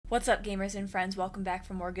What's up, gamers and friends? Welcome back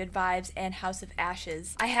for more Good Vibes and House of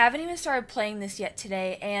Ashes. I haven't even started playing this yet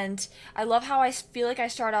today, and I love how I feel like I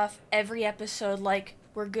start off every episode like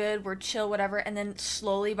we're good, we're chill, whatever, and then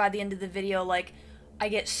slowly by the end of the video, like, I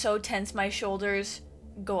get so tense my shoulders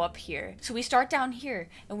go up here. So we start down here,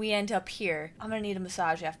 and we end up here. I'm gonna need a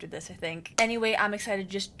massage after this, I think. Anyway, I'm excited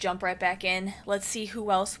to just jump right back in. Let's see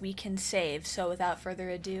who else we can save. So without further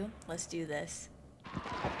ado, let's do this.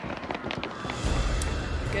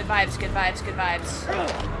 Good vibes, good vibes, good vibes.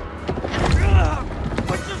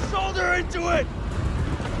 Put your shoulder into it!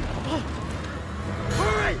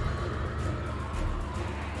 Hurry!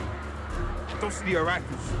 Those are the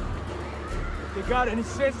Iraqis. If they got any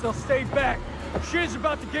sense, they'll stay back. Shit's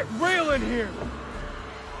about to get real in here.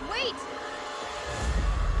 Wait!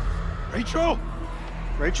 Rachel?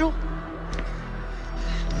 Rachel?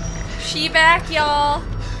 She back, y'all.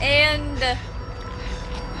 And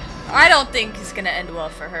I don't think it's gonna end well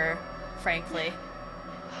for her, frankly.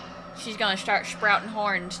 She's gonna start sprouting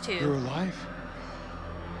horns too. You're alive?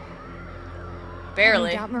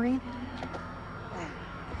 Barely. Any doubt, Marine?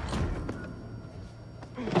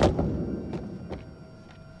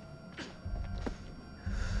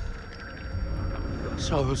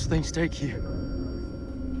 Saw those things take you.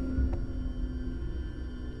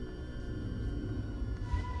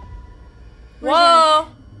 Whoa!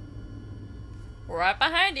 We're right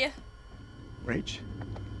behind you. Rach?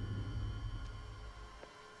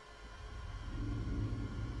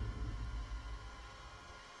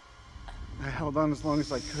 I held on as long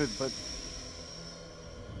as I could, but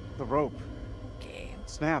the rope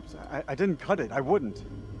snapped. I didn't cut it. I wouldn't.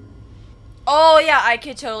 Oh yeah, I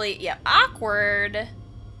could totally. Yeah, awkward.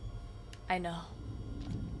 I know.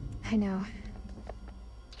 I know.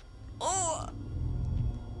 Oh.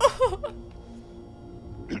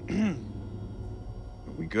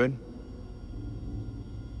 Are we good?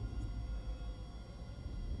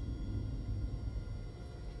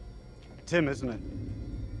 Tim, isn't it?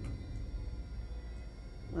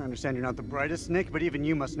 I understand you're not the brightest, Nick, but even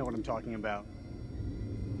you must know what I'm talking about.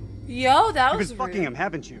 Yo, that was You've been fucking him,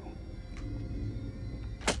 haven't you?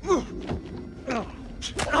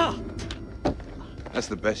 That's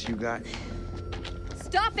the best you got?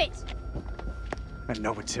 Stop it! I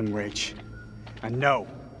know it's him, Rach. I know.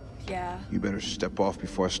 Yeah. You better step off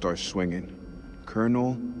before I start swinging.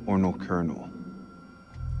 Colonel or no colonel?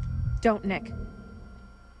 Don't, Nick.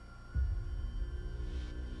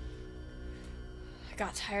 I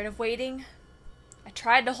got tired of waiting. I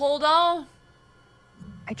tried to hold on.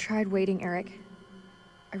 I tried waiting, Eric.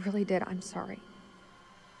 I really did. I'm sorry.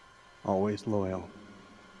 Always loyal.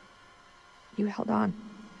 You held on.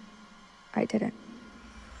 I didn't.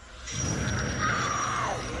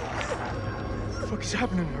 What the fuck is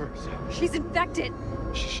happening to her? She's infected!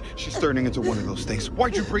 She's turning into one of those things.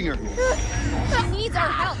 Why'd you bring her here? She needs our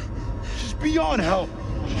help! She's beyond help.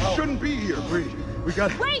 She shouldn't be here. We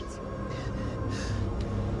got... Wait!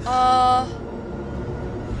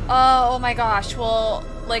 Oh my gosh. Well,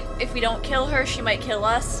 like, if we don't kill her, she might kill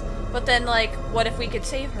us. But then, like, what if we could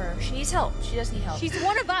save her? She needs help. She does need help. She's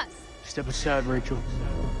one of us! Step aside, Rachel.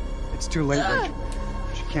 It's too late, Rachel.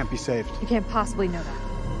 She can't be saved. You can't possibly know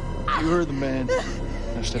that. You heard the man.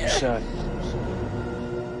 Now step aside.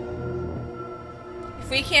 If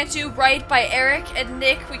we can't do right by Eric and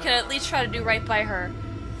Nick, we can at least try to do right by her.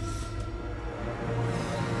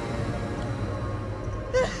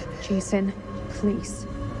 Jason, please.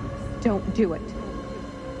 Don't do it.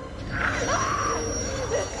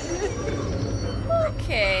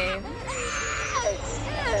 Okay.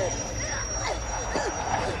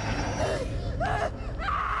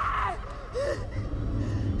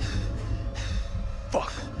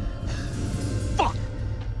 Fuck. Fuck!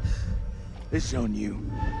 This is on you.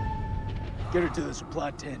 Get her to the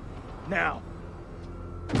supply tent. Now.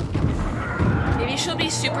 Maybe she'll be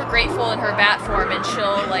super grateful in her bat form and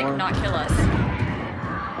she'll, like, not kill us.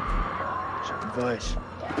 Some advice.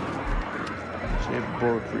 Save a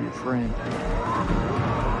bullet for your friend.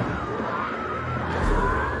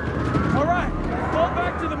 All right, fall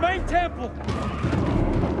back to the main temple.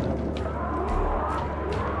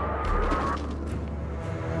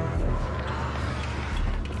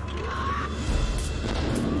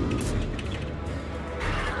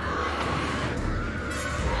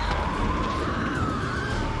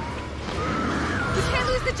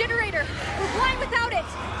 The generator! We're blind without it!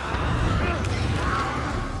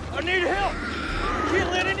 I need help!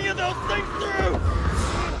 Can't let any of those things through!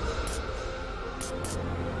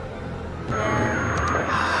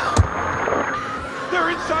 They're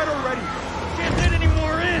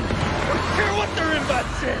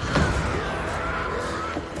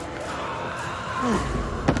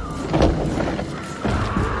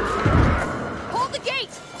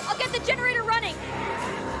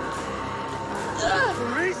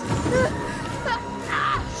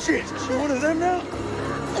him now?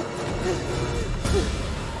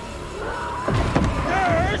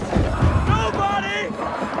 There's nobody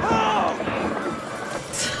home!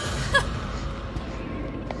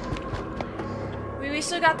 We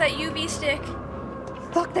still got that UV stick.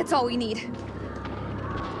 Fuck, that's all we need.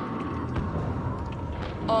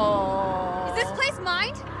 Oh. Is this place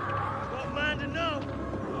mined? Won't mind to know.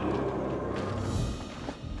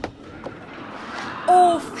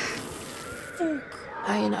 Oh, fuck.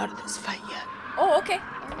 I ain't out of this fight yet. Oh, okay.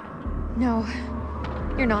 No,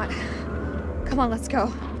 you're not. Come on, let's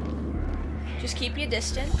go. Just keep your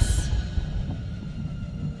distance.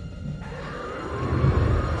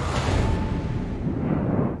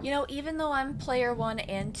 You know, even though I'm player 1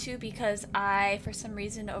 and 2, because I, for some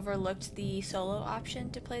reason, overlooked the solo option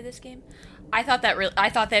to play this game, I thought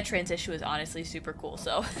that transition was honestly super cool.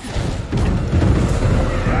 So.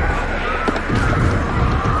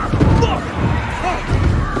 Look!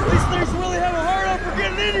 These things really have a hard on for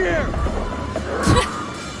getting in here!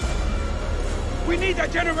 We need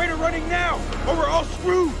that generator running now, or we're all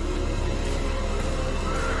screwed!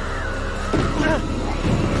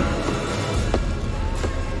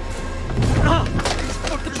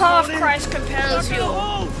 The power of Christ compels you.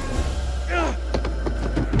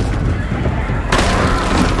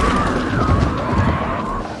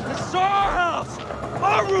 This is our house!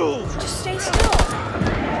 Our rules! Just stay still.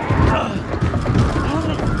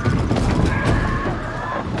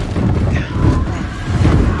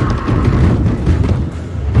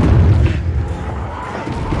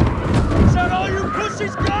 Is that all you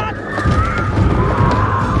pussies got?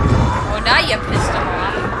 Oh, now you pissed him off.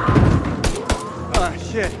 Ah,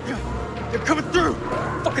 shit. They're coming through!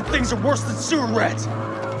 Fucking things are worse than sewer rats!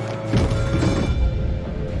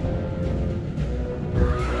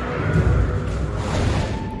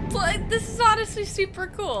 Like, this is honestly super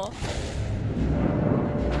cool.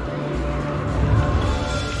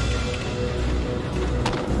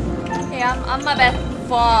 Hey, I'm my best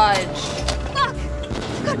fudge. Fuck!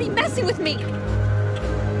 You gotta be messing with me!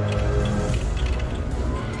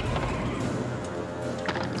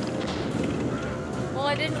 Well,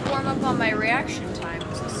 I didn't warm up on my reaction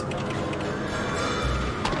times this morning.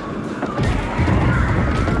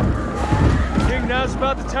 I think now's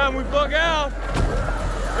about the time we bug out.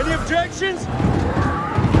 Any objections?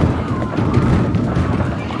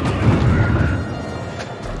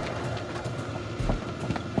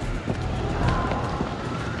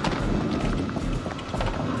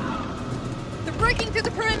 They're breaking through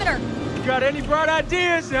the perimeter! You got any bright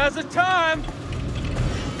ideas? Now's the time!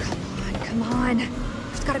 Come on.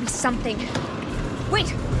 There's gotta be something.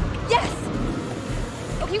 Wait! Yes!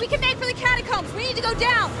 Okay, we can make for the catacombs. We need to go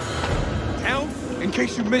down! Town? In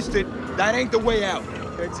case you missed it, that ain't the way out.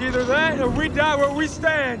 It's either that or we die where we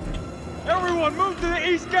stand. Everyone move to the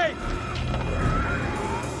east gate!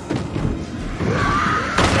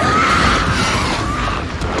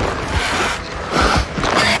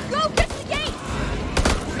 Go, get to the gate!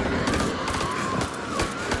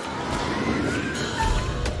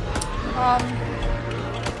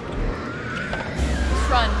 Let's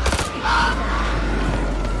run.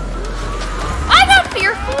 I got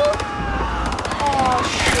fearful! Oh,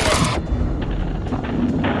 shit.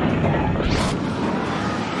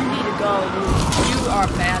 You need to go, dude. You are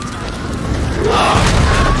bad time.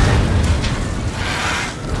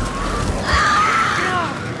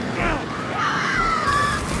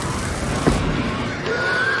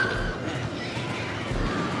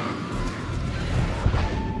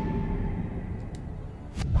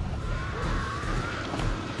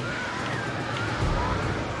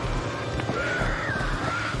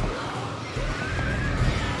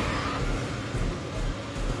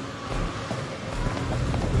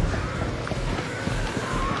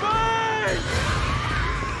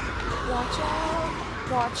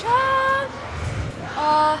 Watch out!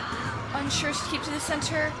 Unsure, keep to the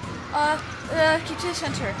center. Keep to the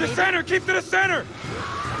center. The center! Keep to the center!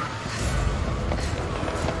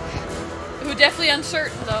 Ooh, definitely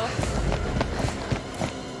uncertain, though.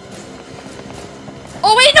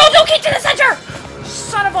 Oh, wait, no, don't keep to the center!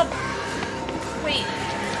 Son of a... Wait.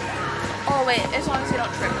 Oh, wait, as long as they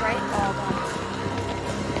don't trip, right? Oh,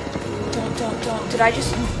 God. Don't. Did I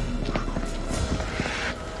just...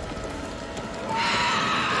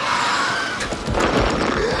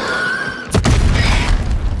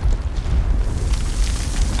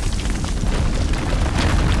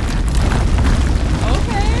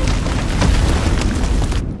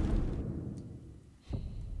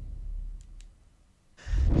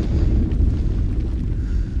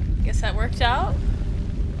 That worked out.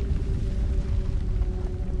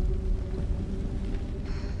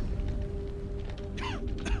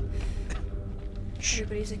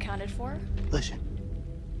 Everybody's accounted for? Listen.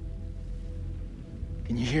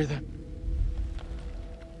 Can you hear them?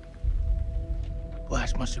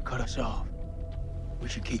 Blast must have cut us off. We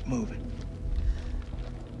should keep moving.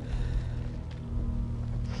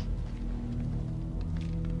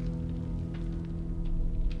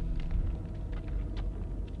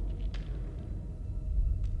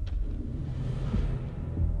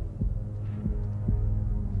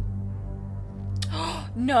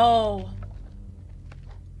 No.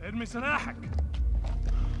 ارمي سلاحك.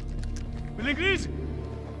 بالإنجليزي.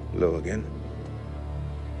 Hello again.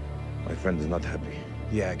 My friend is not happy.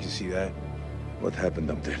 Yeah, I can see that. What happened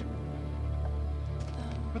up there?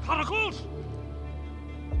 ما تحركوش.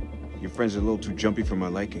 Your friend's a little too jumpy for my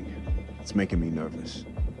liking. It's making me nervous.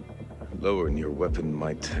 Lowering your weapon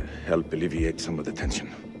might help alleviate some of the tension.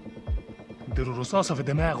 اديله رصاصة في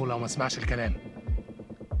دماغه لو ما سمعش الكلام.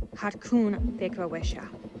 هتكون فكرة وحشة.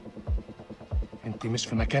 انت مش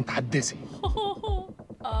في مكان تحدثي.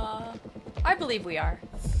 I believe we are.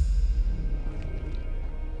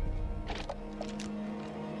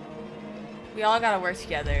 We all gotta work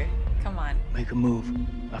together. Come on. Make a move.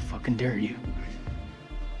 I fucking dare you.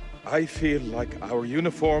 I feel like our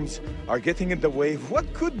uniforms are getting in the way of what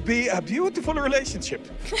could be a beautiful relationship.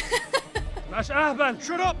 مش أهبل.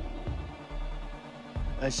 Shut up.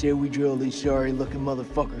 I say we drill these sorry-looking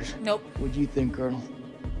motherfuckers. Nope. What do you think, Colonel?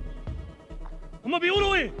 هما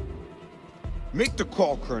بيقولوا إيه؟ Make the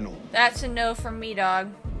call, Colonel. That's a no from me, dog.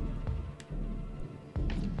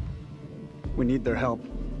 We need their help.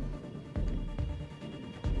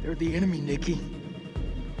 They're the enemy, Nikki.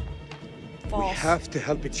 False. We have to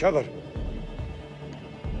help each other.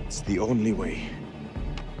 It's the only way.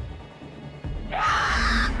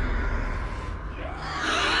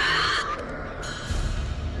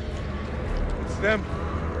 It's them.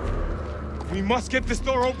 We must get this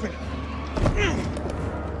door open.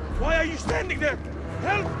 Why are you standing there?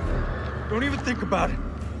 Help! Don't even think about it.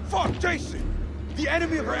 Fuck, Jason! The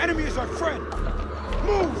enemy of our enemy is our friend!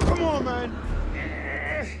 Move! Come on, man!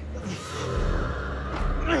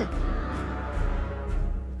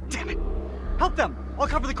 Damn it! Help them! I'll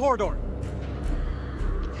cover the corridor.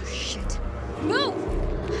 Shit. Move!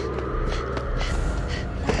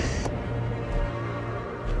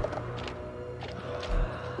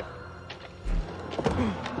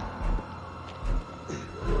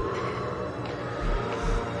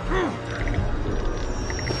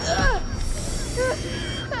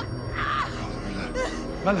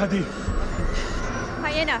 مالها دي؟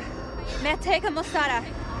 هينا محتاجة مساعدة.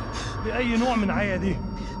 بأي نوع من عيا دي؟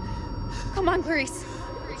 Come on, Clarice.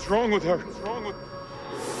 What's wrong with her? What's wrong with...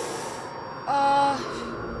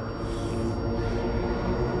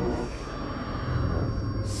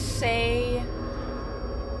 Say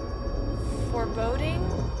foreboding?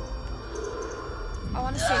 I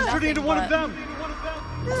want to say nothing, Turn into one of them!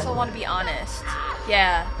 I also want to be honest.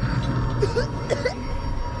 Yeah.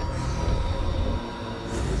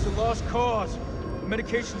 It's a lost cause. The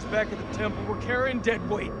medication's back at the temple. We're carrying dead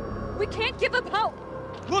weight. We can't give up hope.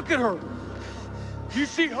 Look at her. You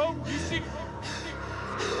see hope? You see hope?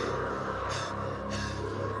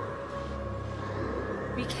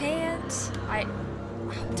 We can't.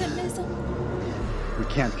 Optimism. We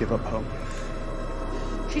can't give up hope.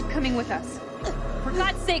 She's coming with us. For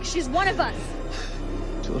God's sake, she's one of us.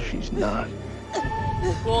 Till she's not.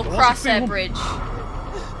 We'll cross that bridge.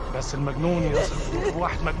 بس المجنون يصل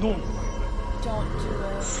واحد مجنون. Don't do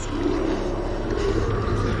it.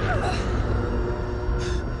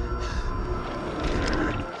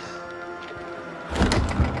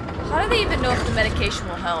 How do they even know if the medication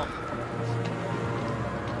will help?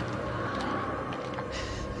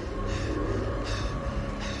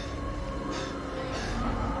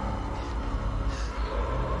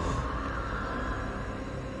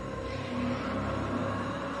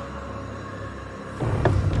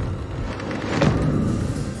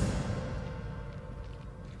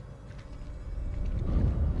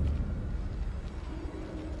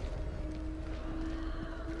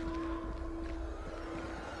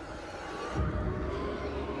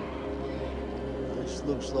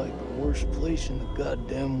 Looks like the worst place in the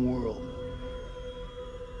goddamn world.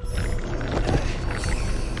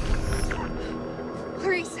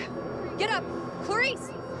 Clarice, get up! Clarice!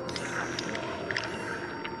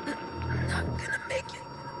 I'm not gonna make it.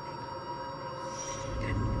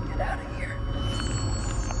 Get out of here.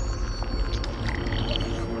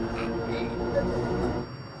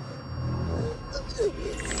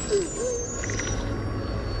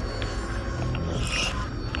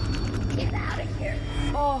 Get out of here.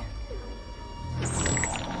 Oh.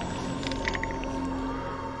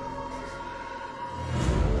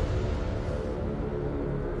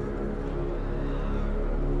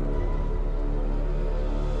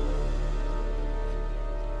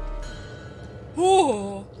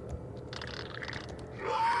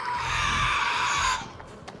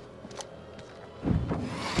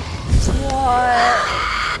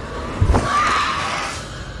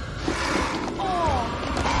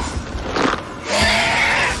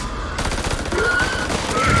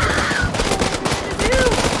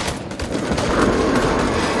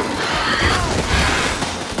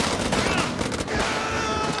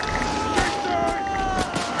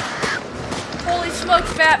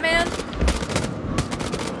 smokes, Batman.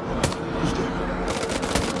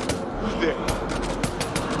 Who's there?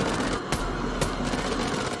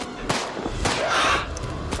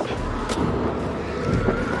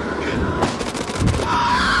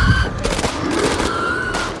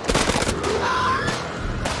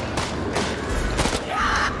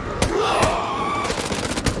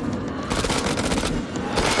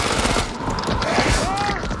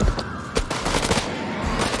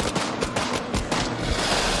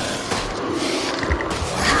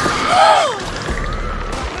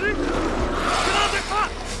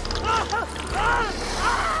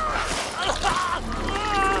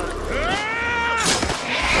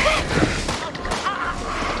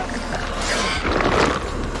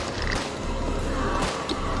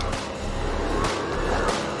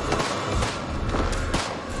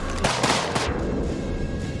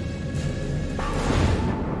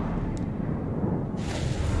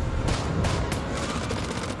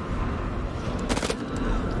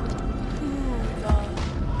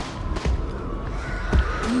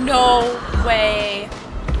 No way.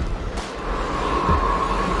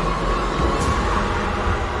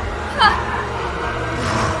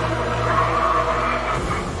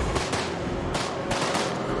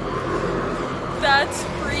 That's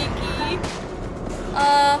freaky.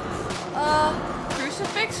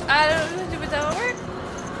 Crucifix? I don't know. Would that work?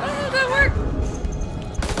 I don't know if that work.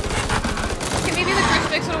 Okay, maybe the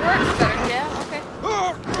crucifix would work better. Yeah, okay.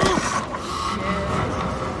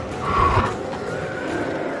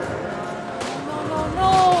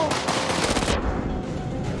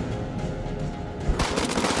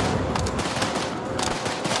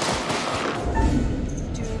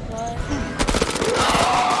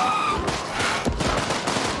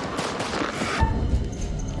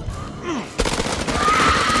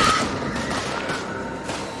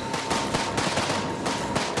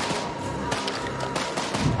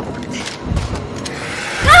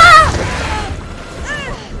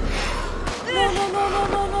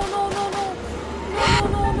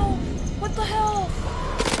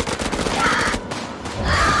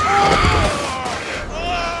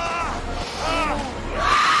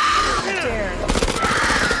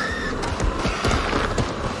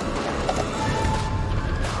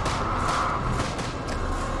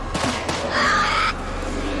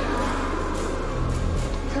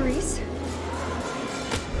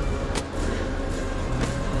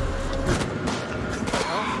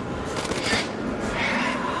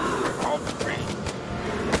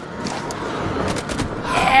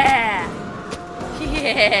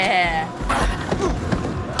 Yeah!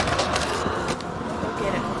 Go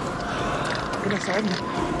get it. Get inside.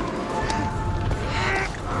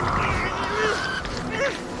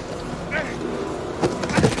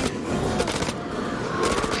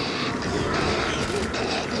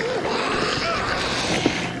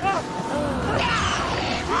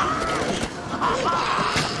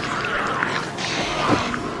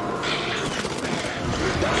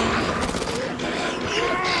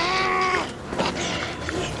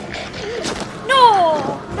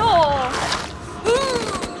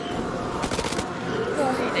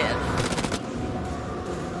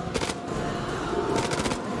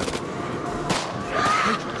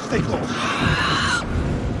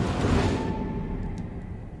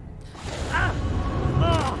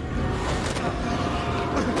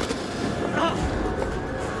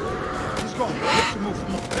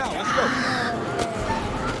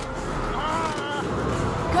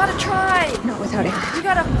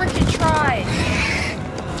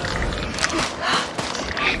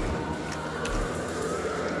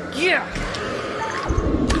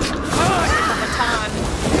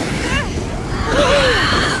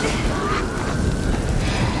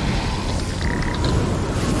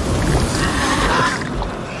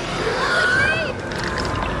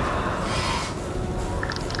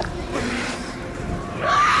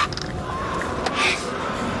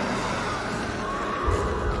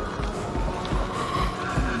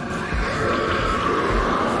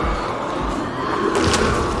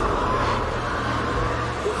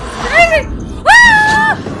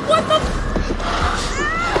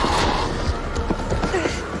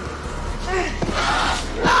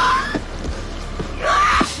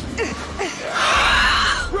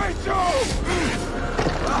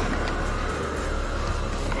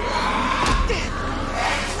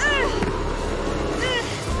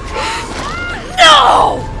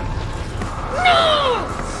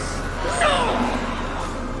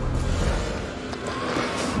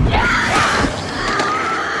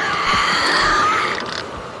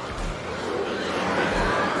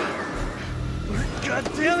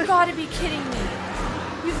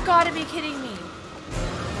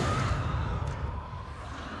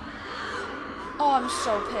 Oh, I'm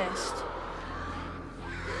so pissed.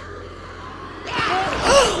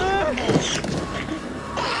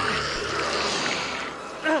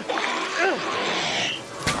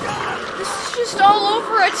 This is just all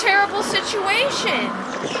over a terrible situation.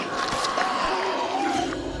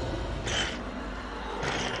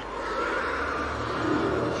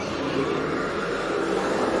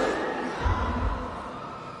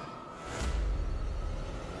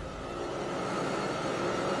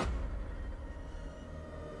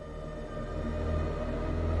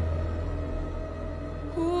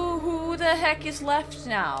 Who the heck is left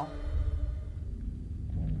now?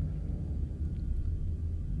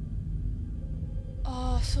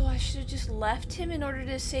 Oh, so I should have just left him in order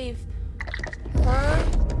to save her?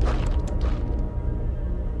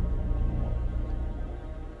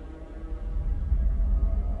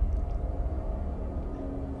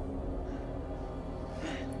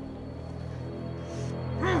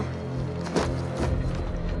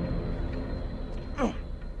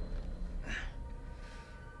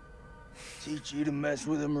 Teach you to mess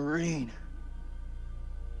with a Marine.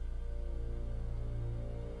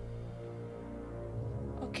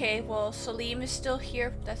 Okay, well, Salim is still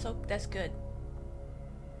here. That's good.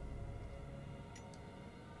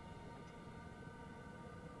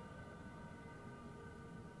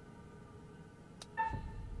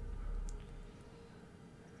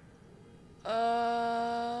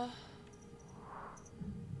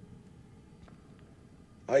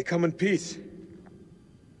 I come in peace.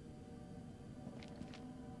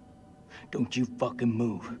 Don't you fucking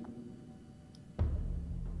move.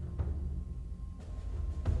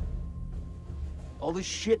 All this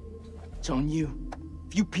shit, it's on you.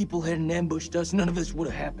 If you people hadn't ambushed us, none of this would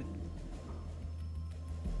have happened.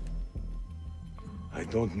 I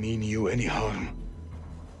don't mean you any harm.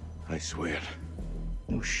 I swear.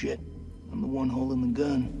 No shit. I'm the one holding the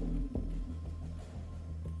gun.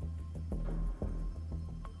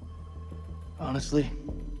 Honestly,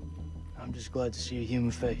 I'm just glad to see a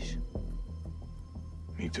human face.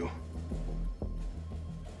 Me too.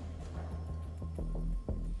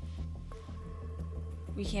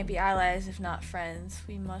 We can't be allies if not friends.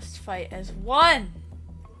 We must fight as one!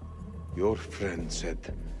 Your friend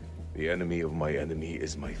said, the enemy of my enemy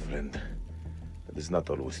is my friend. That is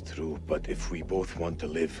not always true, but if we both want to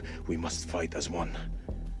live, we must fight as one.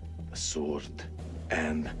 The sword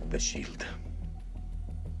and the shield.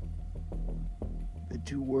 Bit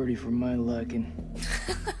too wordy for my liking.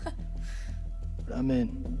 But I'm in.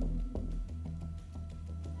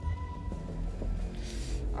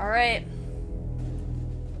 Alright.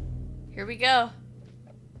 Here we go.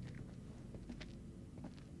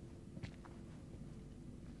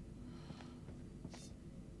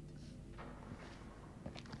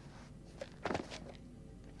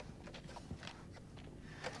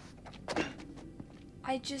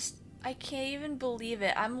 I can't even believe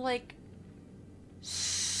it. I'm like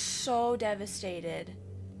so devastated.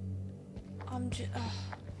 I'm just.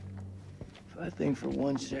 If I think for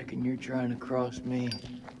 1 second you're trying to cross me,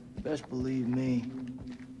 best believe me,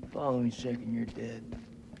 following second you're dead.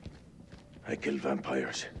 I kill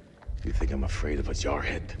vampires. You think I'm afraid of a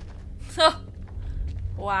jarhead?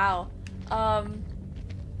 Wow.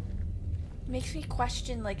 Makes me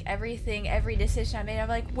question like everything, every decision I made. I'm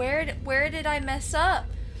like, where did I mess up?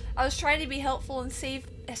 I was trying to be helpful and save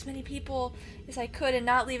as many people as I could and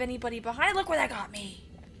not leave anybody behind. Look where that got me.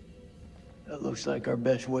 That looks like our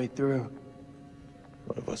best way through.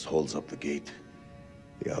 One of us holds up the gate.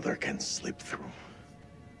 The other can slip through.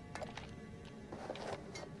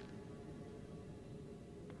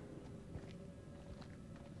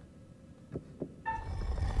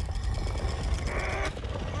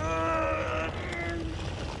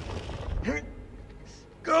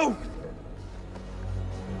 Go!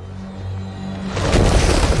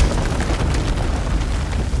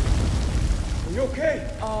 Are you okay?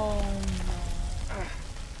 Oh no.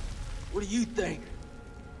 What do you think?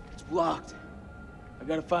 It's blocked. I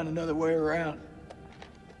gotta find another way around.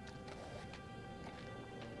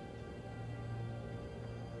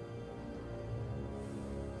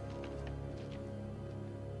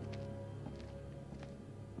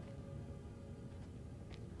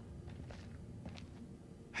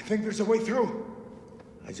 I think there's a way through.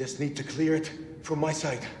 I just need to clear it from my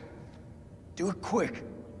side. Do it quick.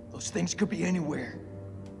 Those things could be anywhere.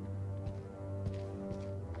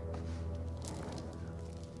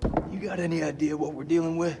 You got any idea what we're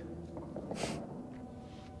dealing with?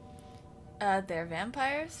 They're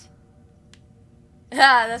vampires?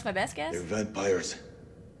 Ah, that's my best guess. They're vampires.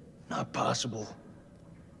 Not possible.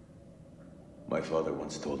 My father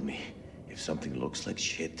once told me, if something looks like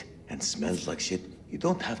shit and smells like shit, You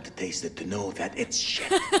don't have to taste it to know that it's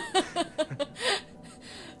shit.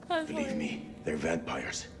 Believe me, they're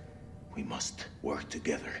vampires. We must work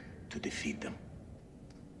together to defeat them.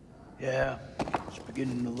 Yeah, it's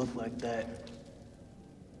beginning to look like that.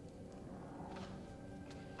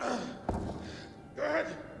 Go ahead.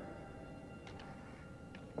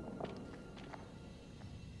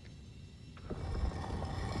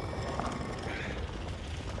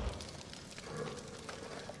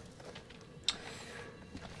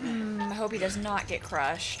 I hope he does not get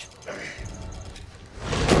crushed.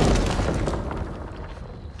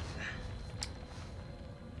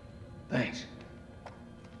 Thanks.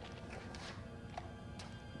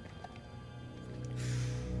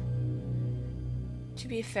 To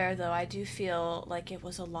be fair though, I do feel like it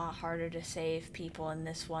was a lot harder to save people in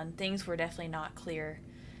this one. Things were definitely not clear.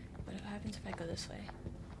 What happens if I go this way?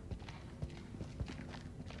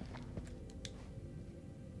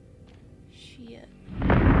 Shit.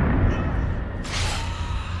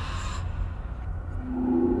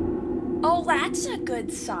 Oh, that's a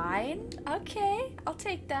good sign. Okay, I'll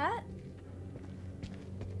take that.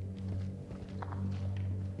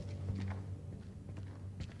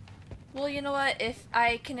 Well, you know what? If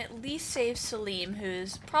I can at least save Salim,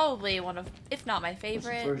 who's probably one of, if not my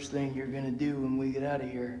favorite. What's the first thing you're gonna do when we get out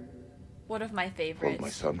of here? One of my favorites. Hold my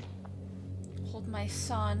son. Hold my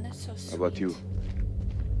son. That's so sweet. How about you?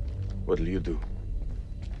 What'll you do?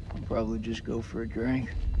 I'll probably just go for a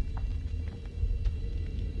drink.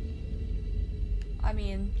 I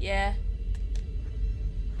mean, yeah.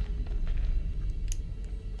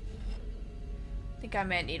 I think I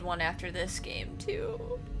might need one after this game,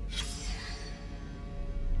 too.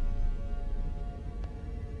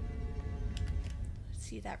 Let's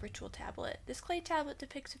see that ritual tablet. This clay tablet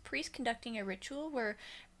depicts a priest conducting a ritual where,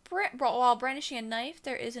 while brandishing a knife,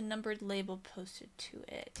 there is a numbered label posted to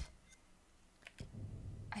it.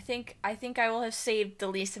 I think I will have saved the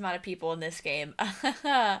least amount of people in this game.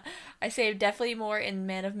 I saved definitely more in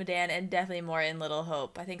Man of Medan and definitely more in Little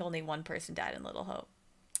Hope. I think only one person died in Little Hope.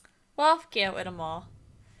 Well, can't win them all.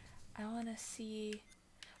 I want to see...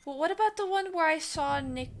 Well, what about the one where I saw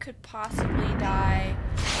Nick could possibly die?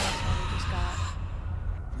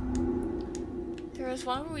 There was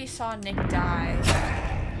one where we saw Nick die.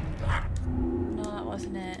 No, that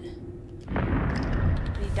wasn't it.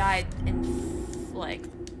 He died in, like,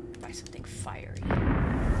 by something fiery.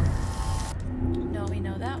 No, we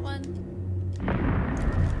know that one.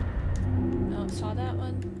 No, saw that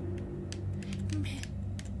one.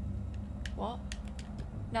 What?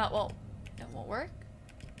 No, well, that won't work.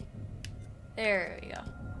 There we go.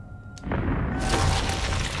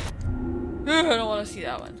 I don't want to see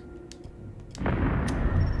that one.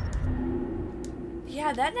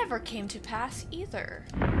 Yeah, that never came to pass either.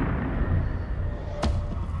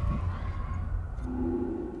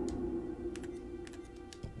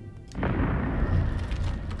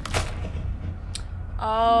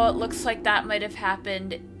 Oh, it looks like that might have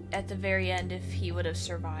happened at the very end if he would have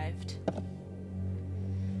survived.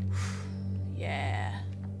 Yeah.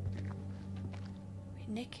 Wait,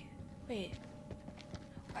 Nick. Wait.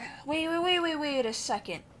 Wait a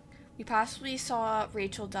second. We possibly saw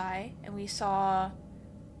Rachel die, and we saw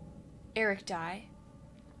Eric die.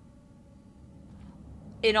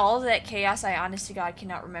 In all of that chaos, I honest to God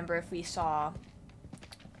cannot remember if we saw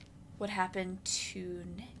what happened to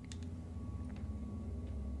Nick.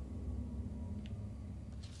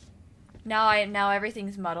 Now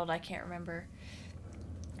everything's muddled. I can't remember.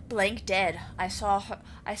 Blank dead. I saw her.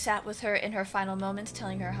 I sat with her in her final moments,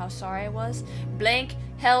 telling her how sorry I was. Blank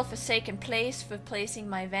hell forsaken place for placing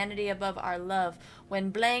my vanity above our love.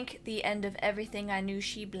 When blank the end of everything, I knew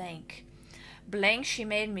she blank. Blank she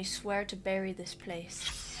made me swear to bury this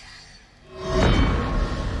place.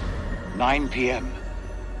 9 p.m.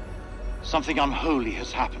 Something unholy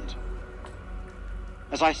has happened.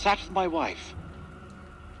 As I sat with my wife,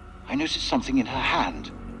 I noticed something in her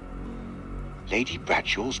hand. Lady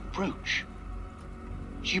Bradshaw's brooch.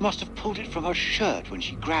 She must have pulled it from her shirt when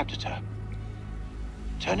she grabbed at her.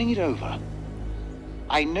 Turning it over,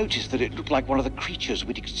 I noticed that it looked like one of the creatures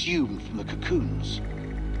we'd exhumed from the cocoons.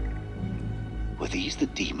 Were these the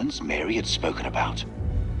demons Mary had spoken about?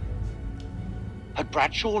 Had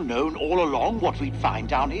Bradshaw known all along what we'd find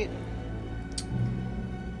down here?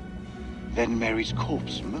 Then Mary's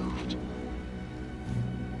corpse moved.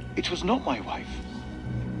 It was not my wife.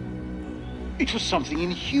 It was something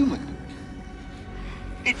inhuman.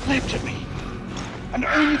 It leapt at me, and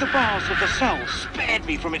only the bars of the cell spared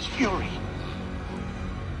me from its fury.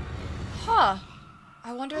 Huh.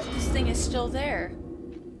 I wonder if this thing is still there.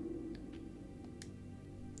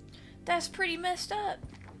 That's pretty messed up.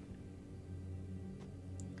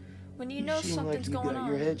 When you know seem something's like you going got on.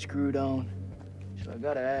 your head screwed on. So I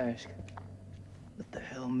gotta ask, what the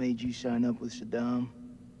hell made you sign up with Saddam?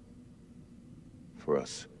 For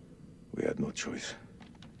us, we had no choice.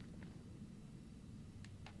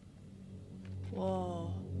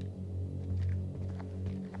 Whoa.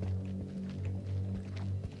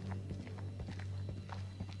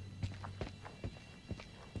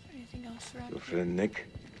 Anything else around Your here? friend Nick?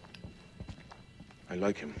 I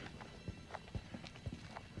like him.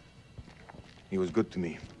 He was good to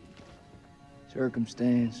me.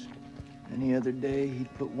 Circumstance. Any other day, he'd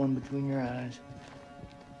put one between your eyes.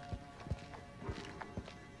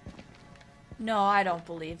 No, I don't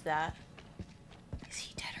believe that. Is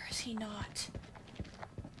he dead or is he not?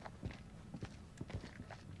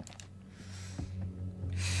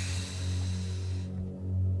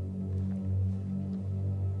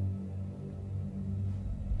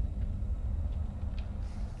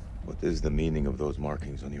 What is the meaning of those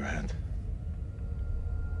markings on your hand?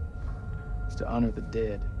 It's to honor the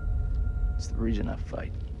dead. It's the reason I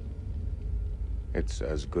fight. It's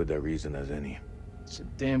as good a reason as any. It's a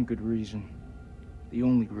damn good reason. The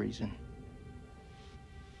only reason.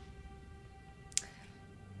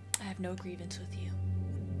 I have no grievance with you.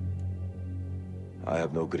 I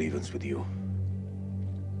have no grievance with you.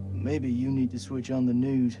 Maybe you need to switch on the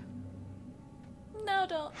news. No,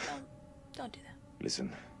 don't do that.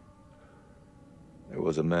 Listen. There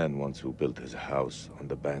was a man once who built his house on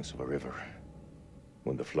the banks of a river.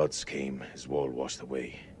 When the floods came, his wall washed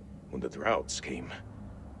away. When the droughts came,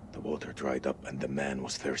 the water dried up and the man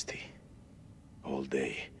was thirsty. All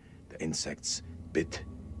day, the insects bit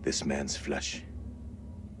this man's flesh.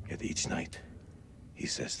 Yet each night, he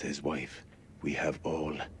says to his wife, "We have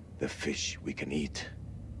all the fish we can eat."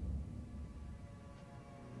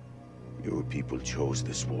 Your people chose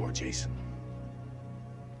this war, Jaxon.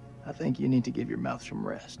 I think you need to give your mouth some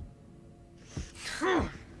rest.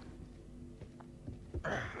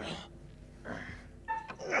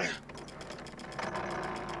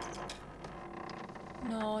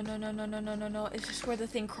 No. Is this where the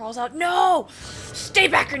thing crawls out? No! Stay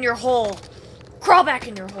back in your hole! Crawl back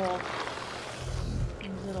in your hole. You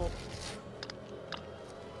little...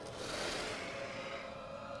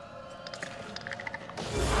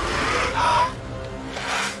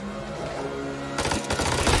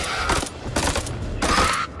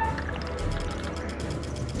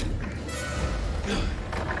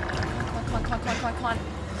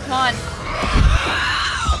 Come on.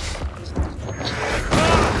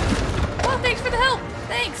 Oh, thanks for the help.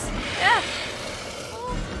 Thanks. Yeah.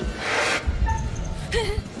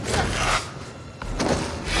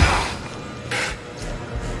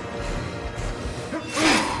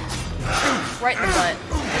 Right in the butt.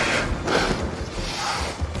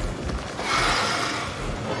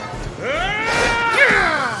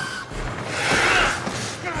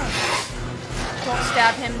 Don't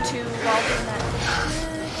stab him too while doing that.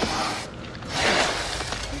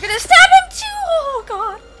 You're gonna stab him too! Oh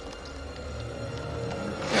god!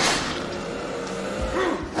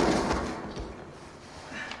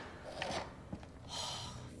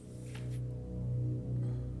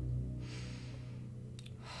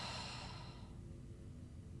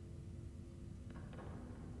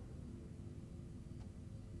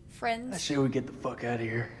 Friends? I say we get the fuck out of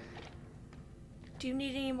here. Do you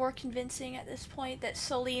need any more convincing at this point that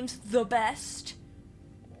Salim's the best?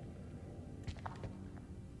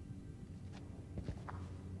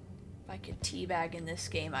 If I could teabag in this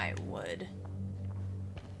game, I would.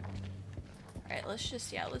 Alright, let's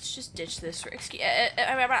just ditch this. Excuse,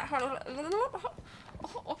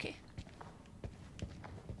 okay.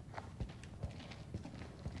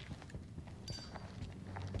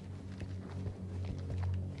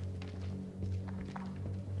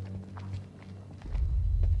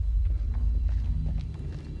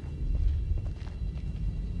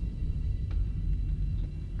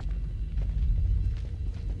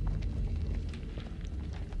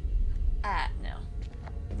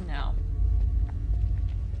 No.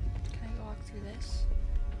 Can I walk through this?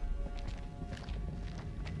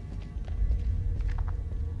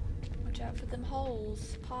 Watch out for them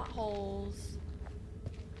holes. Potholes.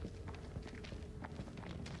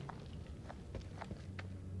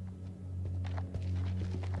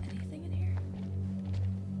 Anything in here?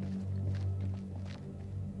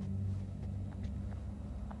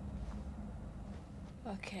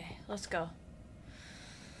 Okay, let's go.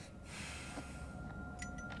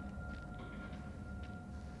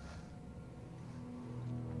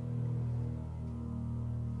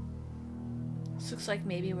 Looks like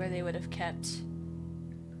maybe where they would have kept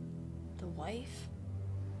the wife.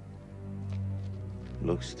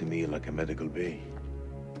 Looks to me like a medical bay.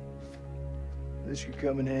 This could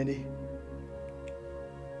come in handy.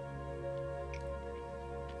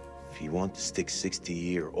 If you want to stick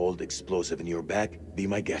 60-year-old explosive in your back, be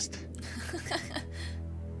my guest.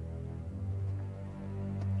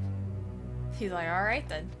 He's like, all right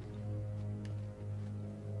then.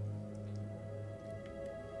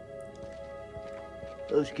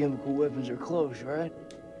 Those chemical weapons are close, right?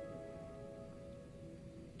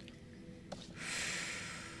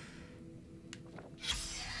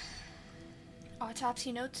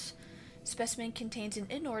 Autopsy notes. Specimen contains an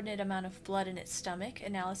inordinate amount of blood in its stomach.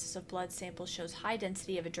 Analysis of blood samples shows high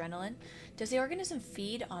density of adrenaline. Does the organism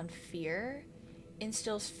feed on fear? It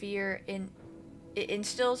instills fear in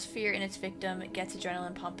its victim. It gets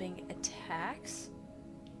adrenaline pumping. Attacks.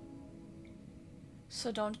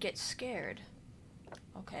 So don't get scared.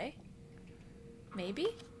 Okay.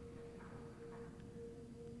 Maybe?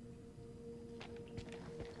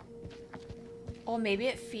 Or maybe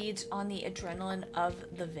it feeds on the adrenaline of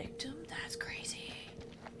the victim? That's crazy.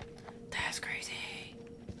 That's crazy.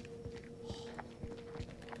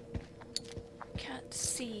 Can't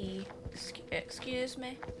see. Excuse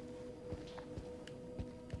me?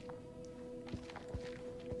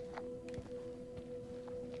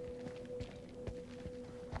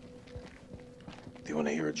 Do you want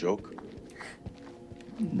to hear a joke?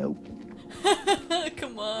 Nope.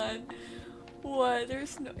 Come on. What?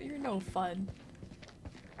 You're no fun.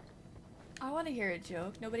 I want to hear a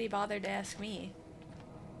joke. Nobody bothered to ask me.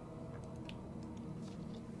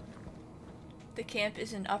 The camp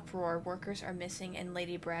is in uproar. Workers are missing and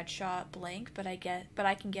Lady Bradshaw blank, but I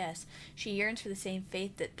can guess. She yearns for the same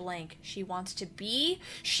fate that blank. She wants to be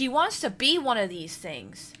one of these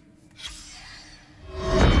things.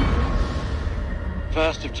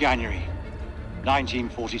 1st of January,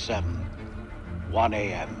 1947, 1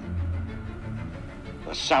 a.m.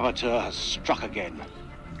 The saboteur has struck again,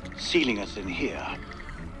 sealing us in here.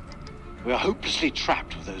 We are hopelessly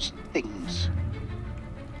trapped with those things.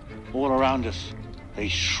 All around us, they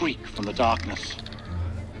shriek from the darkness.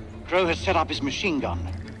 Crow has set up his machine gun,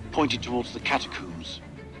 pointed towards the catacombs.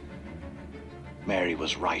 Mary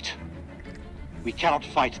was right. We cannot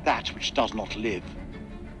fight that which does not live.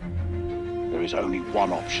 There is only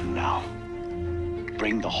one option now.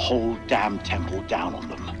 Bring the whole damn temple down on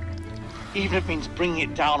them. Even if it means bringing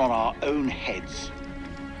it down on our own heads.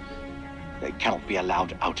 They cannot be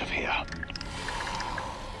allowed out of here.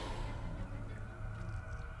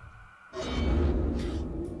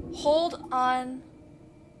 Hold on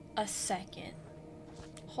a second.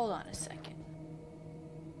 Hold on a second.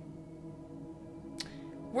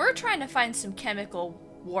 We're trying to find some chemical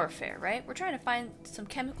warfare, right? We're trying to find some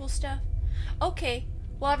chemical stuff. Okay,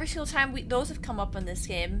 well, every single time those have come up in this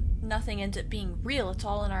game, nothing ends up being real. It's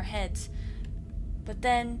all in our heads. But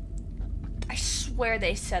then, I swear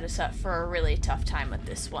they set us up for a really tough time with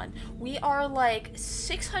this one. We are like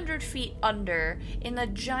 600 feet under in a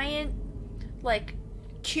giant, like,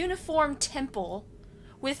 cuneiform temple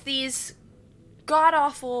with these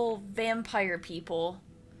god-awful vampire people.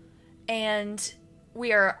 And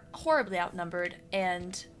we are horribly outnumbered,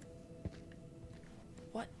 and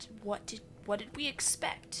what did we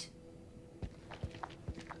expect?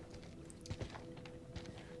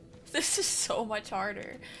 This is so much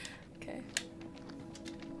harder. Okay.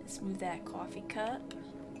 Let's move that coffee cup.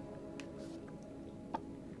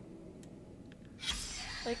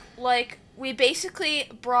 Like we basically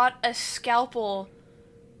brought a scalpel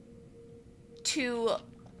to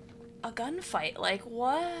a gunfight. Like,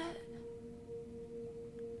 what?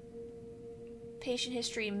 Patient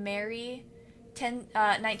history, Mary,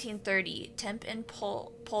 1930. Temp and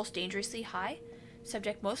pulse dangerously high.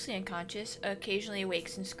 Subject mostly unconscious. Occasionally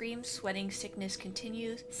awakes and screams. Sweating, sickness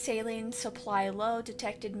continues. Saline supply low.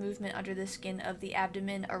 Detected movement under the skin of the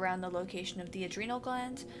abdomen around the location of the adrenal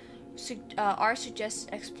glands. R suggests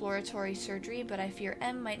exploratory surgery, but I fear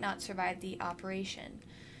M might not survive the operation.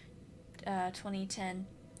 2010.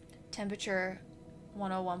 Temperature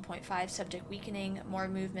 101.5. Subject weakening. More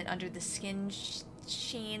movement under the skin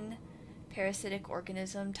sheen. Parasitic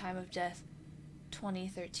organism. Time of death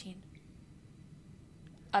 2013.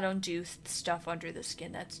 I don't do stuff under the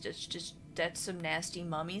skin. That's just that's some nasty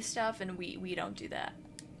mummy stuff, and we don't do that.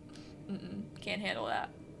 Can't handle that.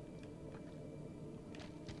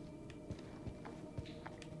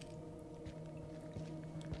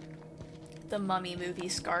 The Mummy movie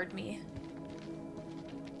scarred me.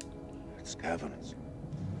 It's caverns.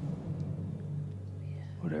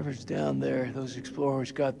 Whatever's down there, those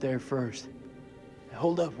explorers got there first.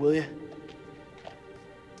 Hold up, will you?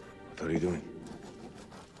 What are you doing?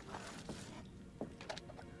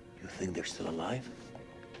 You think they're still alive?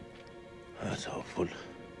 That's hopeful.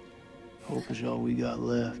 Hope is all we got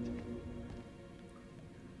left.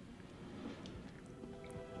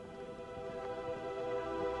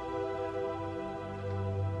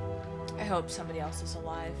 I hope somebody else is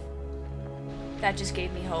alive. That just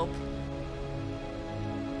gave me hope.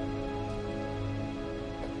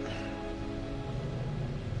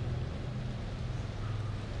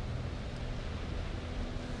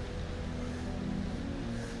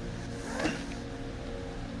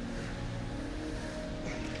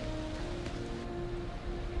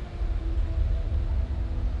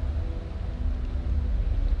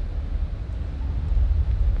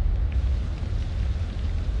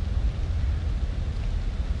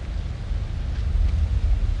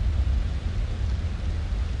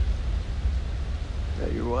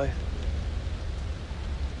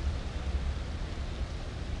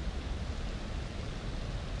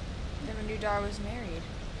 Dar was married.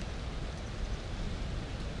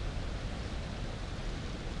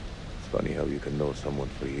 It's funny how you can know someone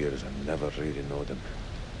for years and never really know them.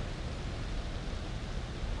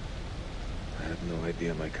 I had no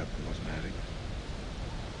idea my captain was married.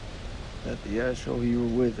 That the asshole you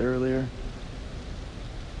were with earlier?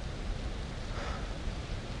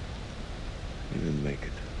 He didn't make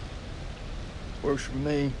it. Works for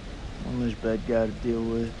me. One less bad guy to deal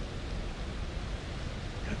with.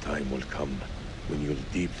 A time will come when you'll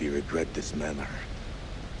deeply regret this manner.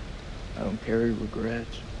 I don't carry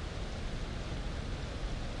regrets.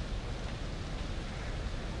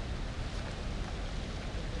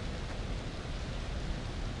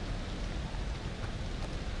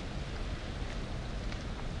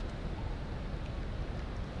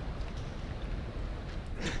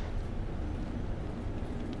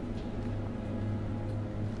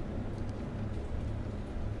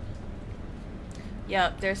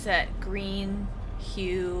 Yep, there's that green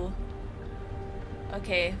hue.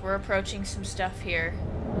 Okay, we're approaching some stuff here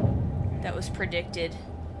that was predicted.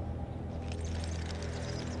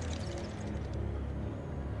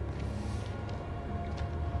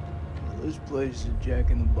 This place is a Jack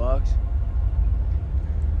in the Box.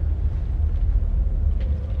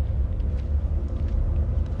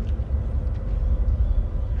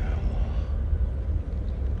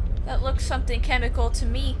 That looks something chemical to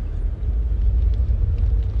me.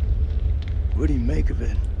 What do you make of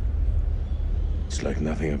it? It's like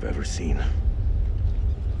nothing I've ever seen.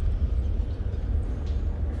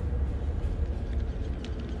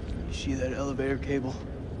 You see that elevator cable?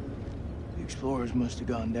 The explorers must have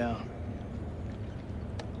gone down.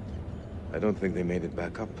 I don't think they made it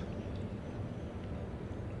back up.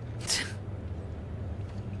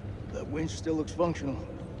 That winch still looks functional.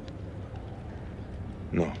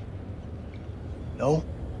 No. No?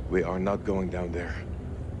 We are not going down there.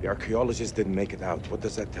 The archaeologists didn't make it out. What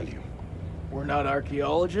does that tell you? We're not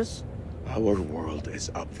archaeologists? Our world is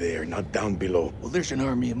up there, not down below. Well, there's an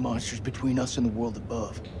army of monsters between us and the world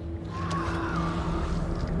above.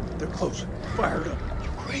 They're close. Fire it up. You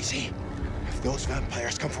crazy? If those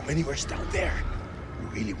vampires come from anywhere down there, you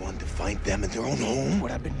really want to find them in their own home? What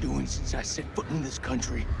I've been doing since I set foot in this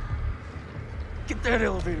country. Get that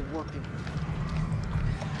elevator working.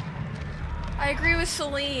 I agree with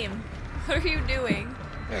Salim. What are you doing?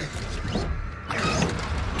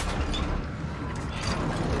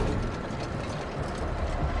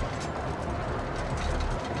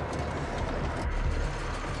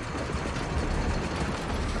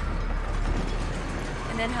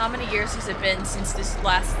 And then how many years has it been since this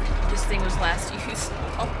thing was last used?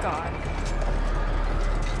 Oh god.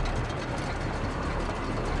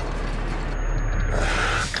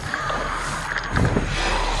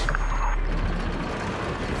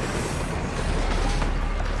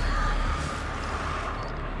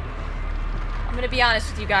 I'm gonna be honest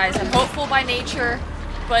with you guys, I'm hopeful by nature,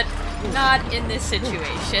 but not in this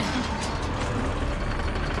situation.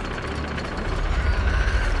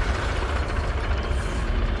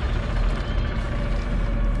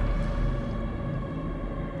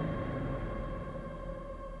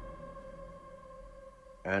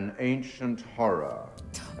 An ancient horror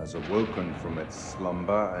has awoken from its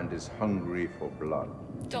slumber and is hungry for blood.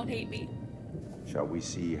 Don't hate me. Shall we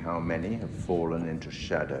see how many have fallen into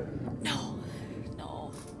shadow? No.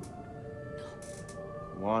 No.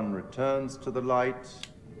 One returns to the light,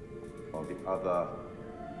 while the other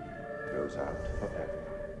goes out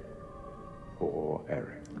forever. Poor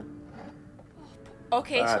Eric.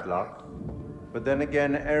 Okay, Bad luck. But then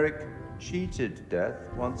again, Eric cheated death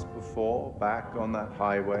once before, back on that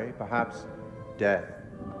highway. Perhaps death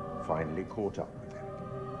finally caught up with him.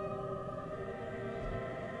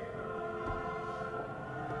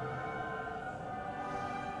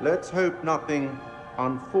 Let's hope nothing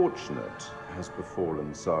unfortunate has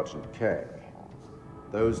befallen Sergeant K.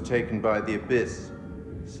 Those taken by the Abyss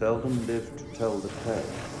seldom live to tell the tale.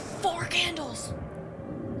 4 candles!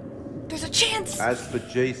 There's a chance! As for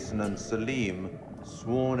Jaxon and Salim,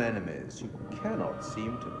 sworn enemies who cannot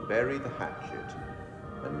seem to bury the hatchet,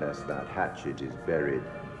 unless that hatchet is buried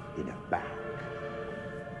in a bag.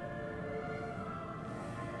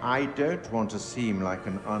 I don't want to seem like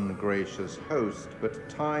an ungracious host, but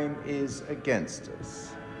time is against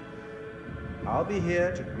us. I'll be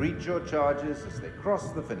here to greet your charges as they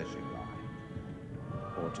cross the finishing line,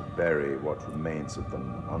 or to bury what remains of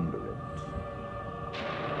them under it.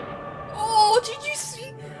 Oh, did you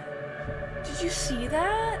see? Did you see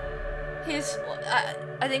that? His,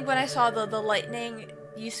 I think when I saw the lightning,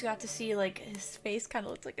 you got to see like his face kind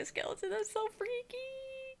of looks like a skeleton. That's so freaky.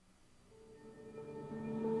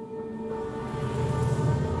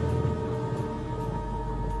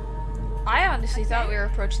 I honestly thought we were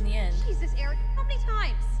approaching the end. Jesus, Eric, how many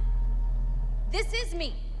times? This is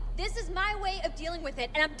me. This is my way of dealing with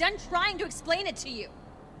it, and I'm done trying to explain it to you.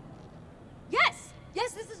 Yes,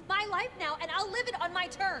 yes, this is my life now, and I'll live it on my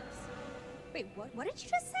terms. Wait, what did you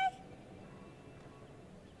just say?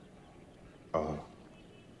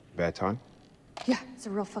 Bad time? Yeah, it's a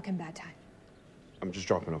real fucking bad time. I'm just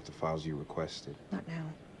dropping off the files you requested. Not now.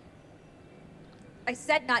 I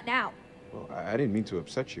said not now. Well, I didn't mean to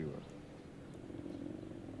upset you.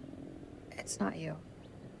 It's not you.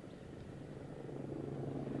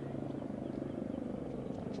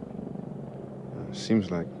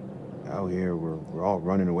 Seems like out here we're all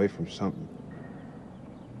running away from something.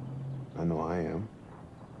 I know I am.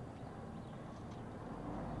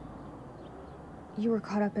 You were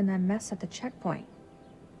caught up in that mess at the checkpoint.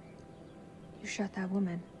 You shot that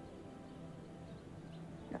woman.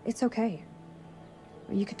 It's okay.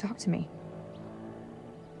 You could talk to me.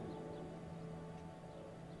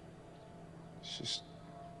 It's just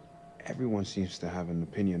everyone seems to have an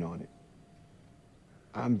opinion on it.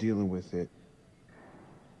 I'm dealing with it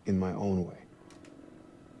in my own way.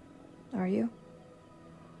 Are you?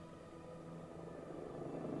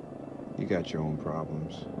 You got your own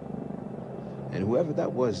problems. And whoever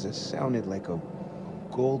that was, that sounded like a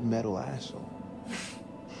gold medal asshole.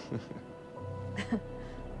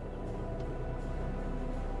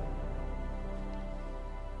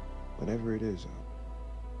 Whatever it is,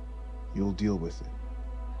 you'll deal with it.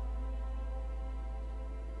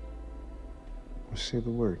 Or say the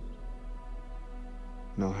word,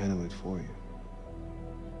 and I'll handle it for you.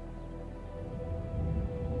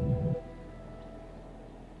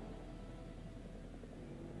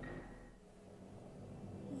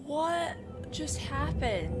 What just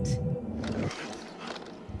happened?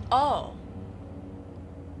 Oh.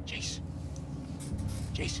 Jaxon,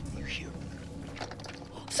 you're here.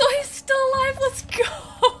 So he's still alive. Let's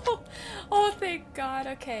go. Oh, thank God.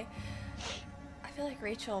 Okay. I feel like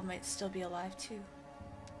Rachel might still be alive too.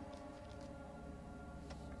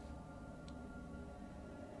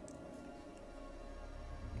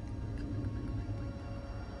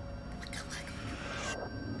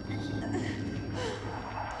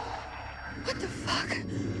 What the fuck?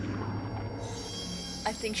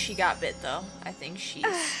 I think she got bit though. I think she's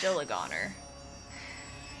still a goner.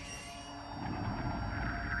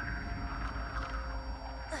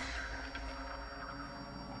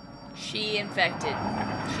 She's infected.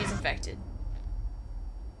 She's infected.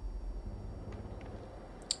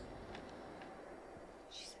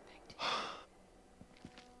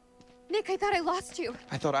 Nick, I thought I lost you.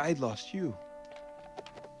 I thought I'd lost you.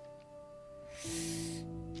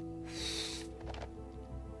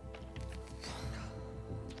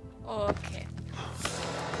 Okay.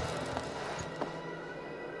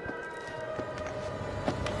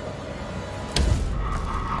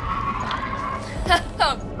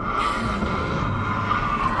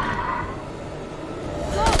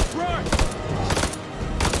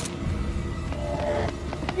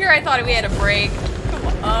 Here I thought we had a break.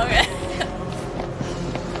 Come on. Okay.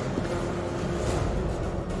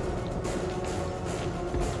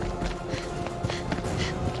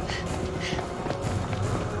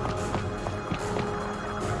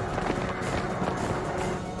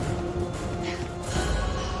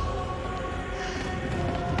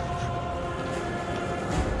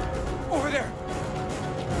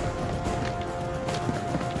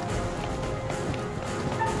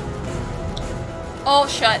 Oh,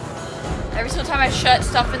 shut. Every single time I shut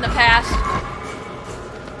stuff in the past.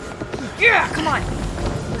 Yeah, come on.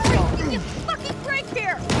 Let's go. Give me a fucking break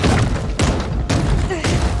here.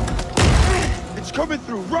 It's coming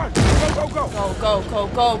through. Run. Go, go, go. Go, go, go,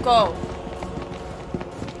 go, go.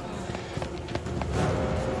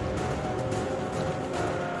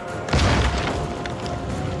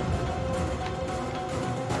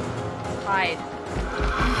 hide.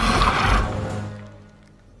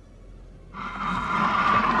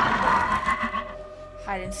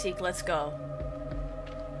 Hide and seek, let's go.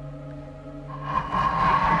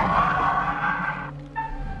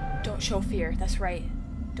 Don't show fear, that's right.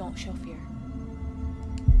 Don't show fear.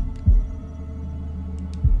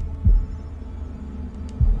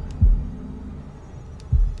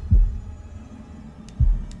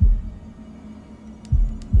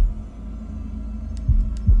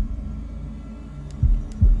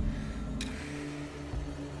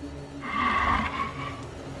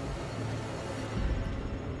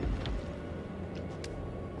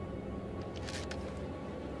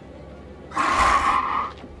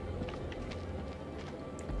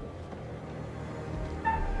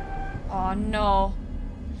 Oh no.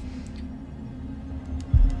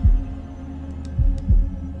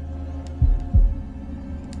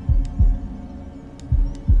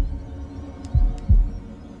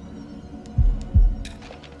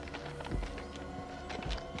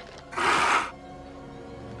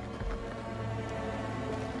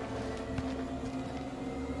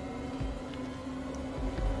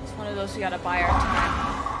 It's one of those we gotta buy our time.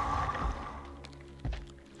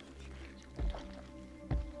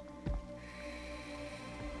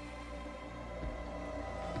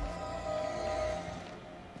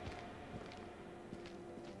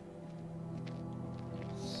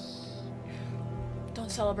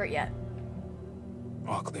 Celebrate yet.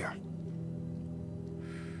 All clear.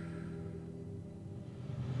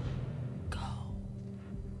 Go.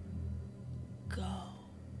 Go.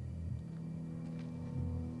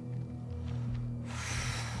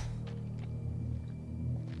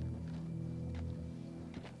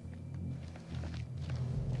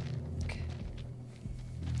 Okay.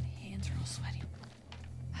 My hands are all sweaty.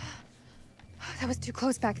 That was too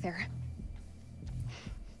close back there.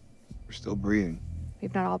 We're still breathing.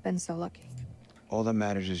 We've not all been so lucky. All that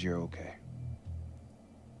matters is you're okay.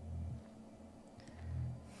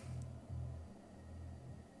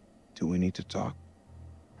 Do we need to talk?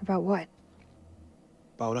 About what?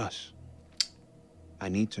 About us. I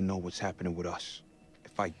need to know what's happening with us.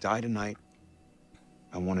 If I die tonight,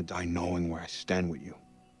 I want to die knowing where I stand with you.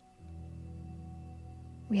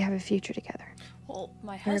 We have a future together. Well,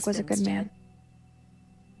 my Eric was a good man.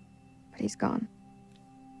 But he's gone.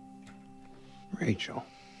 Rachel.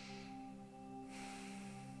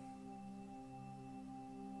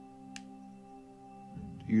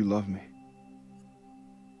 Do you love me?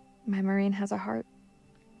 My Marine has a heart.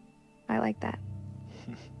 I like that.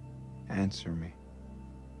 Answer me.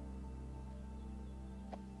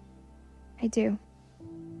 I do.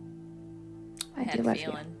 I do love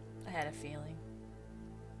you. I had a feeling.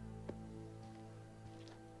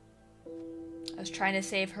 I was trying to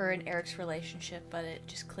save her and Eric's relationship, but it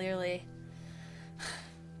just clearly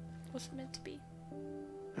wasn't meant to be.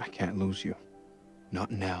 I can't lose you. Not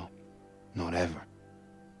now. Not ever.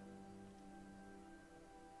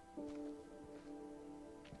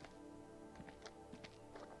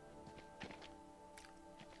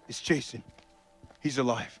 It's Jason. He's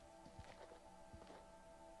alive.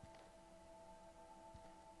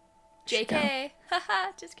 JK.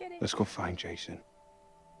 Haha, just kidding. Let's go find Jason.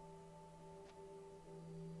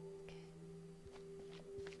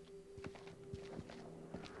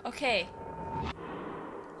 Okay.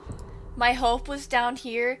 My hope was down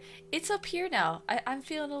here. It's up here now. I'm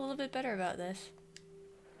feeling a little bit better about this.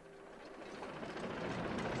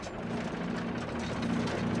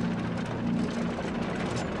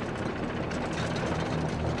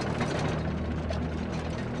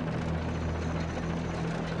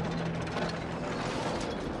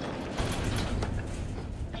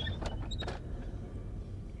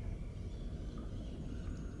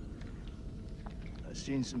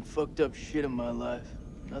 Seen some fucked up shit in my life.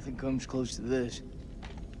 Nothing comes close to this.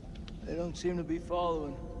 They don't seem to be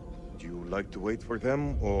following. Do you like to wait for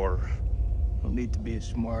them, or...? Don't need to be a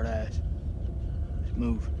smart ass. Just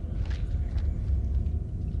move.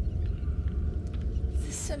 Is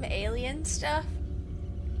this some alien stuff?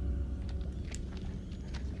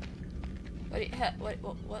 What?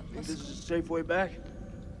 Think this is a safe way back?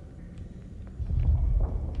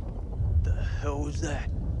 The hell was that?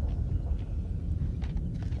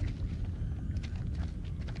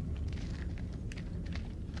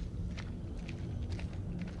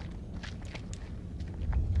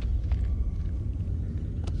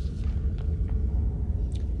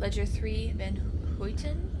 Ledger 3 Van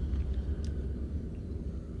Hoyten.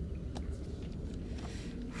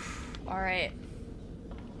 Alright.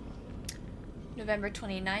 November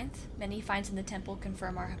 29th, many finds in the temple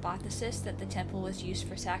confirm our hypothesis that the temple was used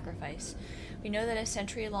for sacrifice. We know that a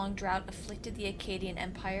century-long drought afflicted the Akkadian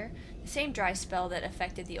Empire, the same dry spell that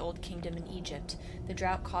affected the Old Kingdom in Egypt. The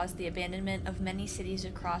drought caused the abandonment of many cities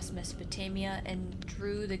across Mesopotamia and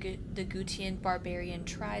drew the Gutian barbarian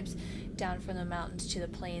tribes down from the mountains to the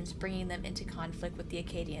plains, bringing them into conflict with the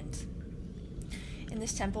Akkadians. In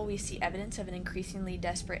this temple, we see evidence of an increasingly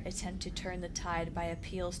desperate attempt to turn the tide by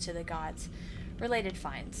appeals to the gods. Related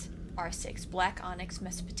finds. R6. Black onyx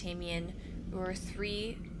Mesopotamian Ur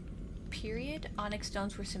 3 period. Onyx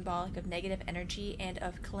stones were symbolic of negative energy and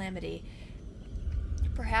of calamity.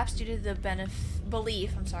 Perhaps due to the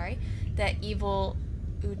belief that evil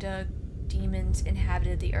Uda demons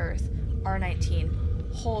inhabited the earth.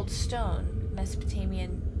 R19. Hold stone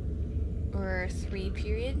Mesopotamian Ur 3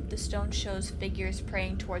 period. The stone shows figures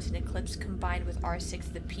praying towards an eclipse combined with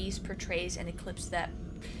R6. The piece portrays an eclipse that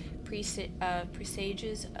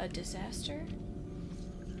presages a disaster.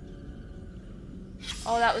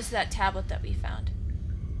 Oh, that was that tablet that we found.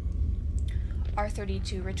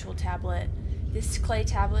 R32 ritual tablet. This clay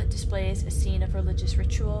tablet displays a scene of religious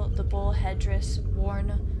ritual. The bull headdress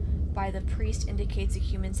worn by the priest indicates a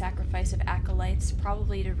human sacrifice of acolytes,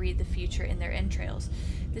 probably to read the future in their entrails.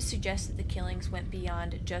 This suggests that the killings went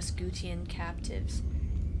beyond just Gutian captives.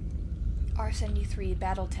 R73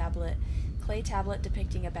 battle tablet. Clay tablet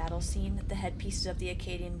depicting a battle scene. The headpieces of the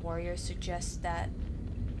Akkadian warriors suggest that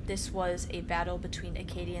this was a battle between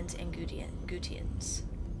Akkadians and Gutians.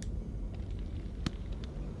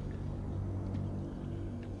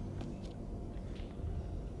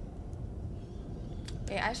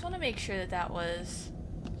 Okay, I just want to make sure that that was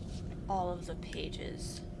all of the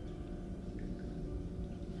pages.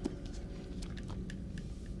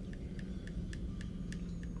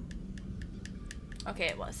 Okay,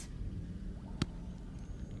 it was.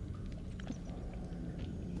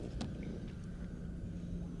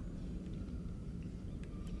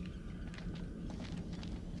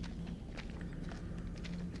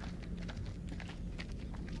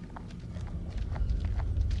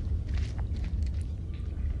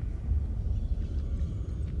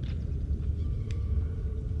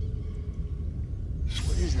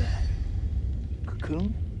 What is that?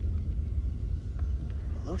 Cocoon?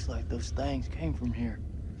 It looks like those things came from here.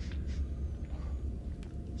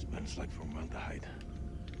 Smells like formaldehyde.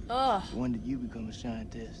 Ugh. When did you become a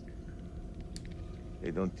scientist?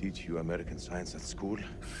 They don't teach you American science at school.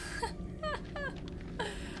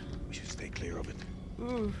 We should stay clear of it.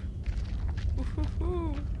 Ooh.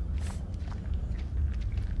 Ooh.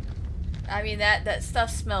 I mean, that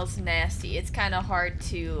stuff smells nasty. It's kind of hard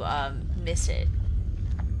to miss it.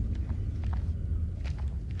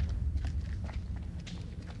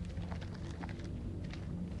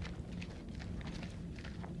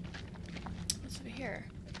 What's over here?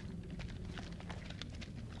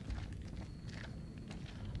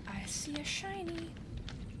 I see a shiny.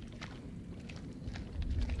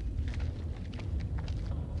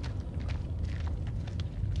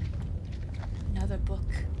 Another book.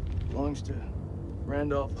 Belongs to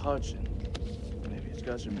Randolph Hodgson. Maybe it's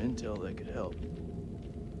got some intel that could help.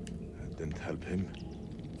 That didn't help him.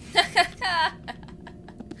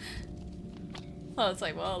 Well, it's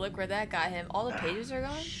like, well, look where that got him. All the pages are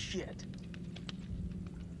gone? Shit.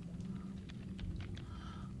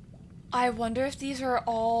 I wonder if these are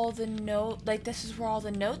all the like this is where all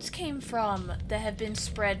the notes came from that have been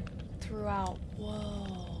spread throughout. Whoa.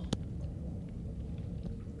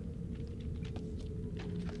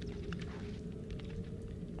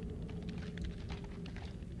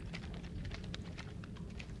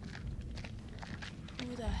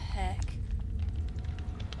 Who the heck?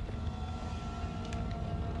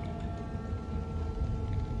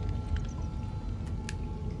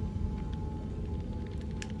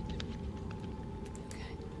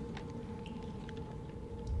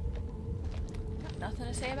 Nothing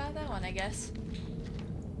to say about that one, I guess.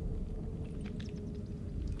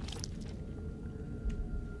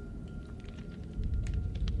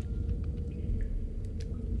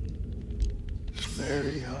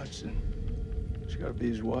 Mary Hodgson. She's gotta be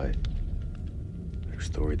his wife. Their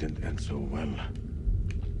story didn't end so well.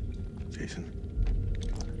 Jason.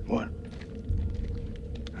 What?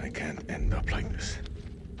 I can't end up like this.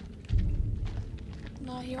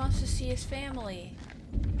 No, he wants to see his family.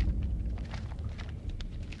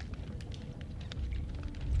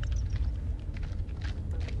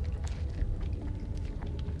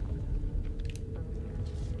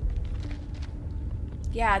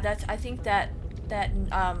 Yeah, I think that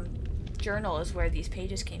journal is where these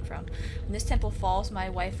pages came from. When this temple falls, my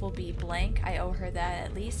wife will be blank. I owe her that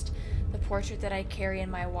at least. The portrait that I carry in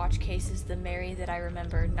my watch case is the Mary that I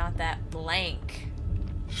remember, not that blank.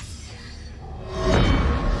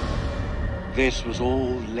 This was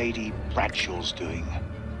all Lady Bradshaw's doing.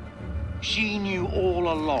 She knew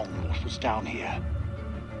all along what was down here.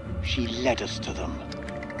 She led us to them.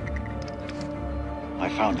 I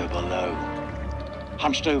found her below,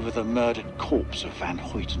 hunched over the murdered corpse of Van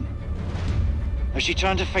Hoyten. As she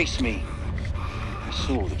turned to face me, I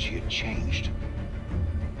saw that she had changed.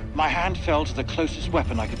 My hand fell to the closest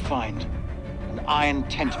weapon I could find, an iron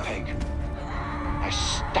tent peg. I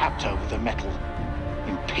stabbed her with the metal,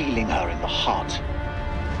 impaling her in the heart.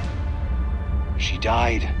 She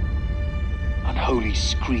died. Unholy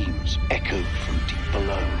screams echoed from deep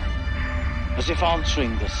below, as if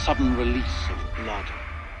answering the sudden release of blood.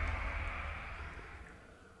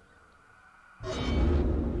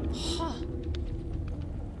 Huh.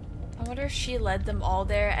 I wonder if she led them all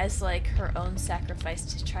there as like her own sacrifice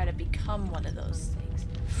to try to become one of those things.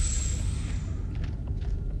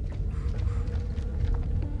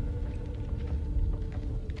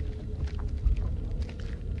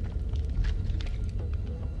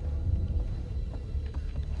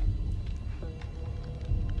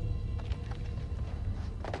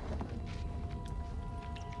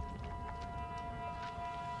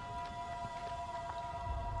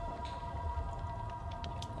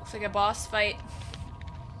 Looks like a boss fight.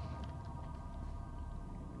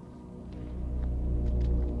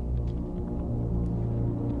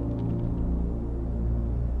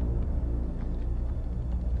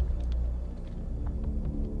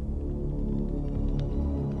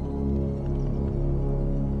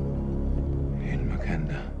 In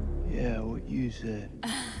Makanda. Yeah, what you said.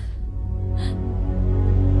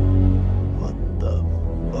 What the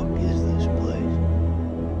fuck is this place?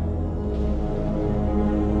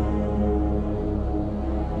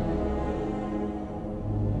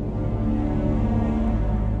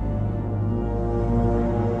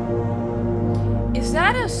 Is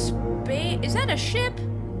that a is that a ship?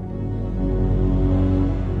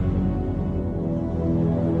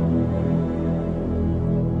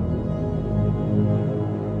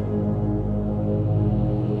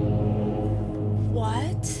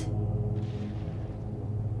 What?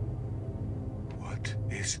 What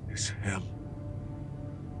is this hell?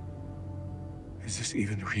 Is this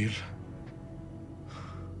even real?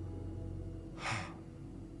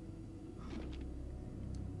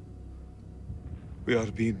 We are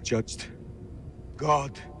being judged.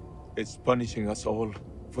 God is punishing us all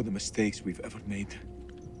for the mistakes we've ever made.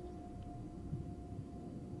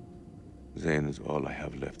 Zane is all I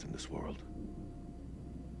have left in this world.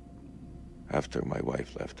 After my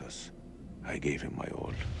wife left us, I gave him my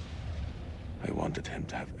all. I wanted him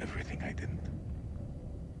to have everything I didn't.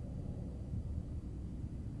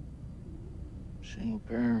 Single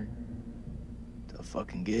parent. Tough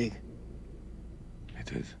fucking gig.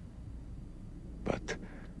 It is. But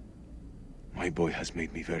my boy has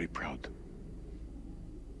made me very proud.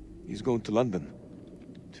 He's going to London,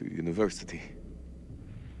 to university.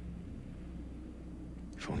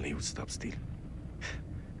 If only he would stop stealing.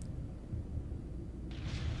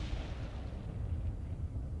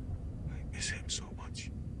 I miss him so much.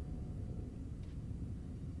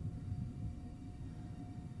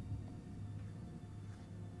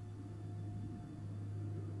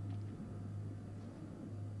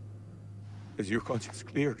 Is your conscience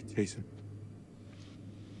clear, Jason?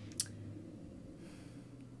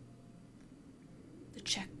 The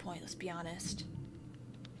checkpoint, let's be honest.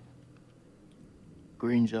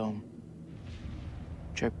 Green zone.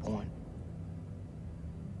 Checkpoint.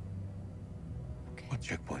 Okay. What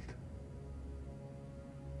checkpoint?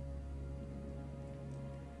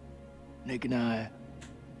 Nick and I,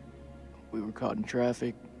 we were caught in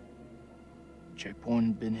traffic. Checkpoint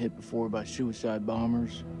had been hit before by suicide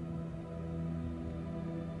bombers.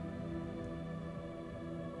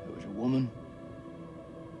 There was a woman.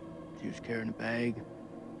 She was carrying a bag.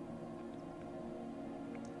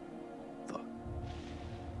 Fuck.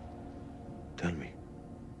 Tell me.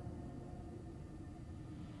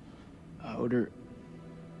 I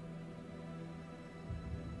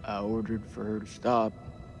ordered for her to stop,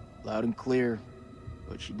 loud and clear,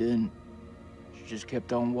 but she didn't. She just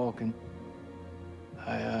kept on walking.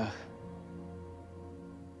 I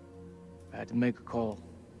had to make a call.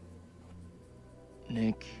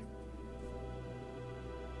 Nick,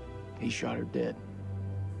 he shot her dead.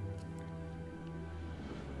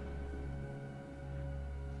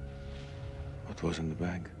 What was in the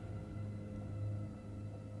bag?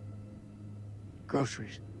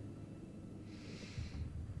 Groceries.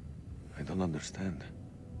 I don't understand.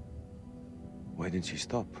 Why didn't she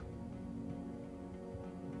stop?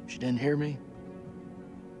 She didn't hear me.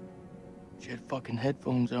 She had fucking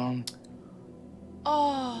headphones on.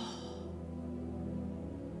 Oh.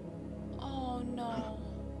 Oh no.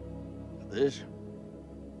 This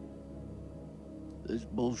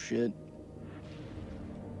bullshit.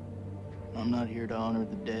 I'm not here to honor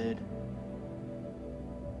the dead.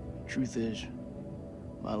 Truth is,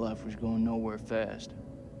 my life was going nowhere fast.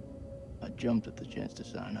 I jumped at the chance to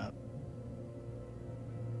sign up.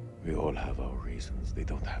 We all have our reasons. They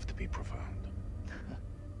don't have to be profound.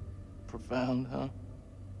 Profound, huh?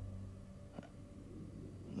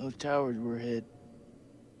 When those towers were hit,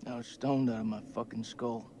 I was stoned out of my fucking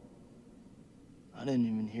skull. I didn't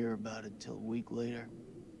even hear about it till a week later.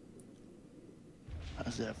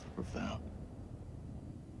 How's that for profound?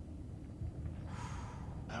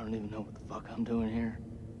 I don't even know what the fuck I'm doing here.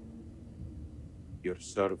 You're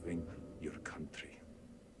serving your country.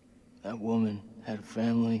 That woman had a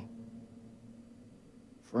family,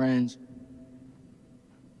 friends.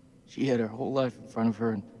 She had her whole life in front of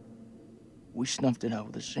her, and we snuffed it out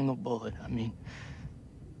with a single bullet. I mean,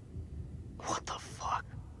 what the fuck?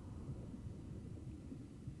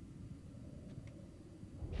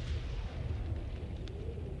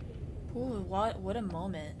 Ooh, what a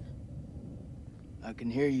moment. I can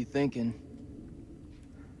hear you thinking.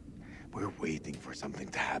 We're waiting for something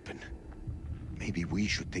to happen. Maybe we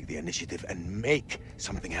should take the initiative and make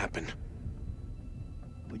something happen.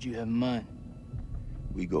 What'd you have in mind?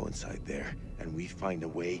 We go inside there, and we find a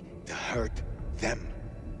way to hurt them.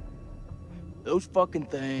 Those fucking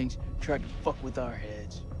things tried to fuck with our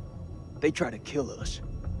heads. They try to kill us.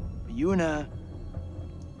 But you and I,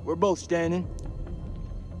 we're both standing.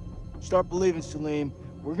 Start believing, Salim.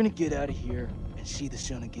 We're gonna get out of here and see the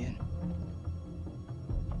sun again.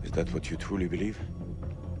 Is that what you truly believe?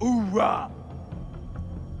 Hoorah!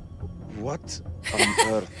 What on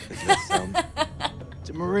earth is that sound? It's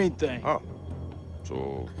a Marine thing. Oh.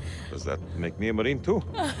 So, does that make me a Marine too?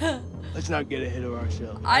 Let's not get ahead of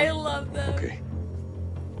ourselves. I love them. Okay.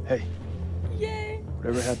 Hey. Yay.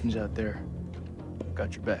 Whatever happens out there, I've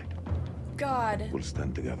got your back. God. We'll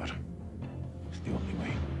stand together. It's the only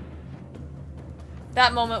way.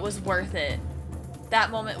 That moment was worth it.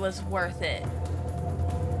 That moment was worth it.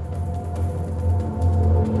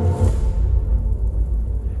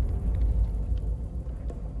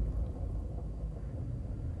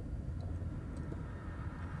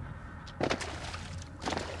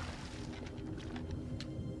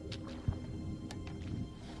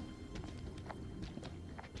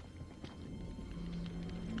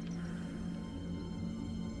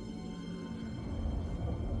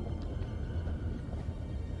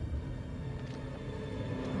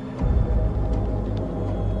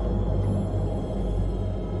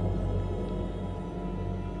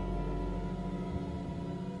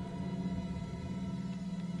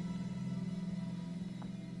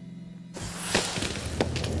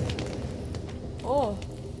 Oh.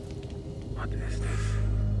 What is this?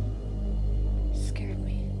 Scared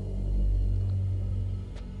me.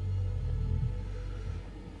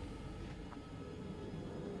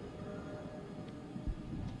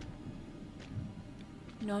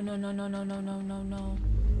 No, no, no, no, no, no, no, no, no.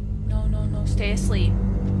 No, no, no. Stay asleep.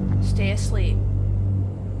 Stay asleep.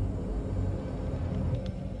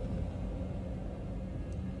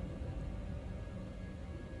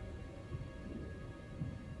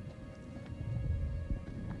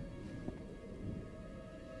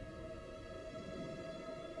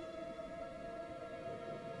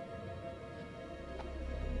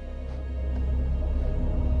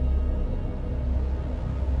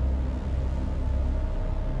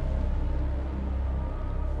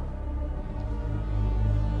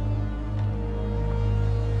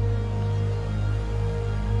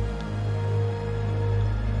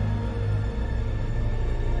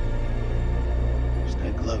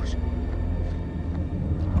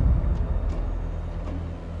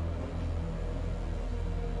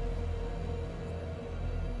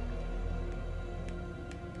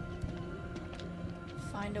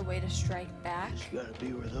 Find a way to strike back? It's gotta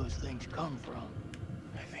be where those things come from.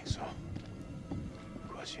 I think so.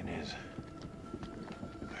 Question is,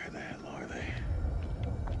 where the hell are they?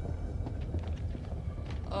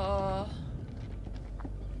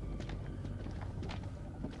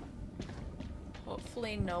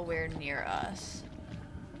 Hopefully nowhere near us.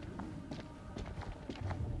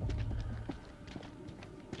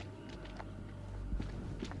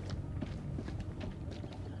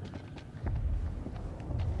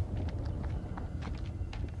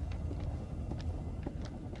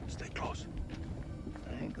 Stay close.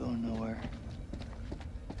 I ain't going nowhere.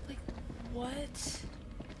 Like, what?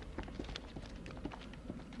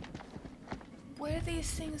 where do these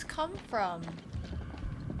things come from?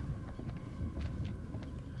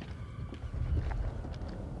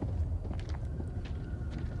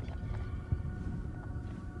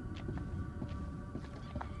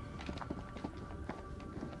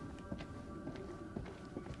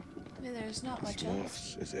 I mean, there's not much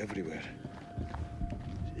else. It's everywhere.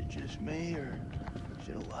 Is it just me, or is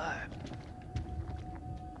it alive?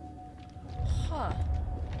 Huh.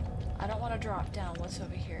 I don't want to drop down. What's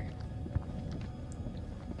over here?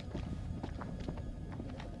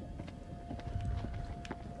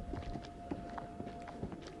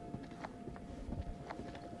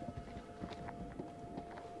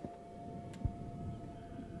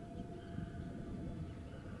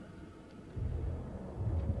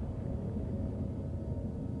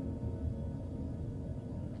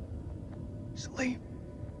 Sleep.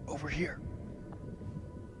 Over here.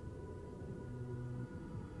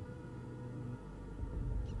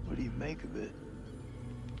 What do you make of it?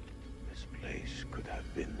 This place could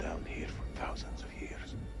have been down here for thousands of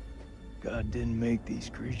years. God didn't make these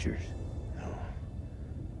creatures. No.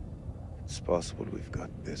 It's possible we've got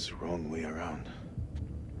this wrong way around.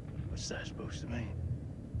 What's that supposed to mean?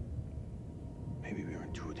 Maybe we're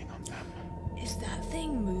intruding on them. Is that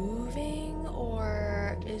thing moving,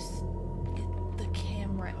 or is it the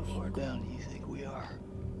camera How far angle? down do you think we are?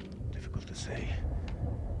 Difficult to say.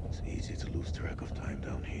 It's easy to lose track of time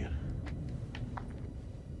down here.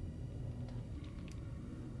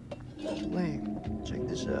 Lane, check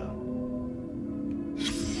this out.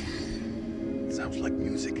 It sounds like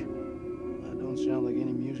music. That don't sound like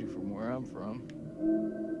any music from where I'm from.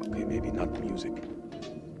 Okay, maybe not music.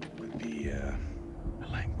 Could be, a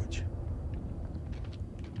language.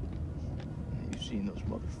 You've seen those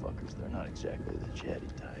motherfuckers. They're not exactly the chatty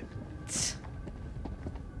type.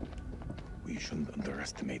 We shouldn't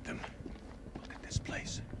underestimate them. Look at this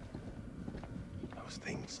place. Those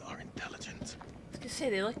things are intelligent. I was gonna say,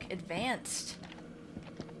 they look advanced.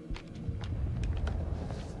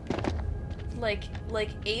 Like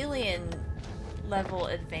alien level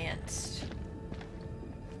advanced.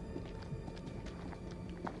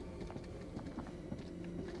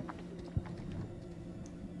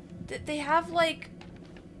 They have like,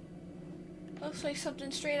 looks like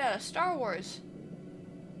something straight out of Star Wars.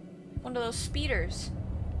 One of those speeders.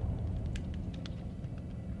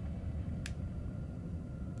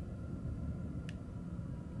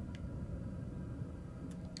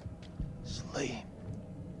 Sleep.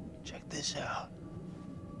 Check this out.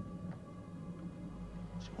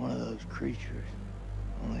 It's one of those creatures,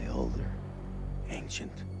 only older.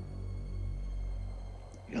 Ancient.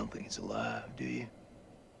 You don't think it's alive, do you?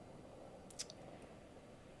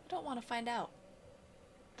 Don't want to find out.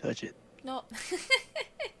 Touch it. No.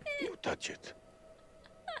 You touch it.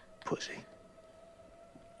 Pussy.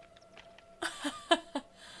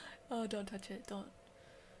 Oh, don't touch it.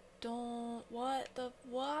 Don't. What the?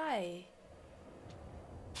 Why?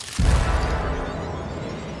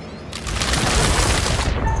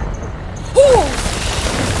 Oh!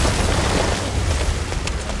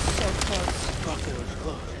 So close. Fuck, that was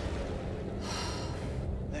close.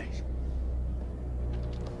 Thanks.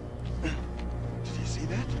 Did you see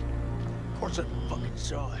that? Of course I fucking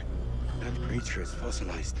saw it. That creature is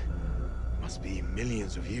fossilized. Must be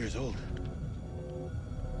millions of years old.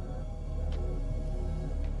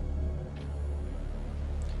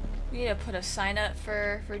 We need to put a sign up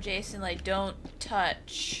for Jason, like, don't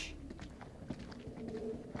touch.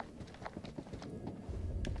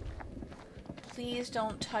 Please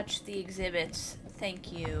don't touch the exhibits.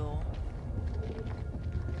 Thank you.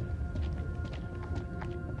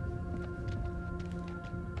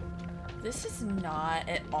 This is not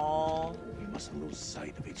at all We mustn't lose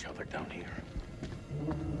sight of each other down here.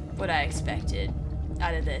 what I expected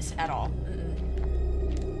out of this at all.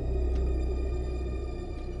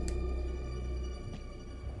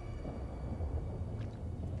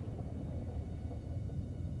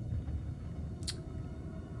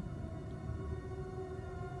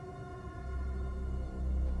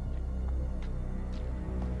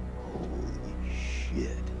 Holy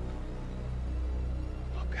shit.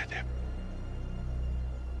 Look at him.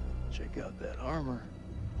 Check out that armor.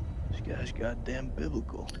 This guy's goddamn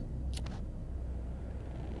biblical.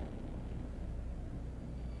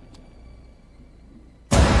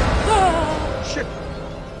 Shit!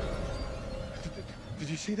 Did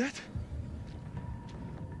you see that?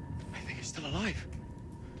 I think he's still alive.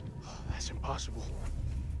 Oh, that's impossible.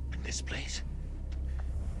 In this place,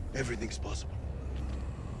 everything's possible.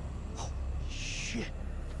 Holy shit.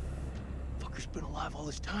 Fucker's been alive all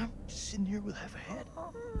this time? Just sitting here with half a head?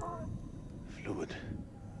 Fluid.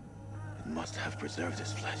 It must have preserved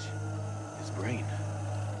his flesh. His brain.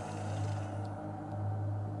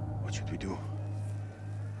 What should we do?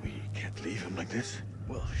 We can't leave him like this.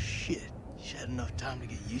 Well, shit. You had enough time to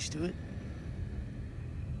get used to it?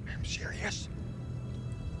 I'm serious.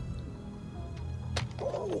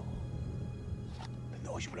 Oh. The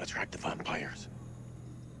noise will attract the vampires.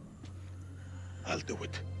 I'll do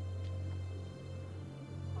it.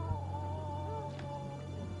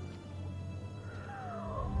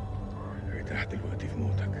 ارتحت دلوقتي في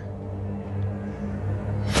موتك.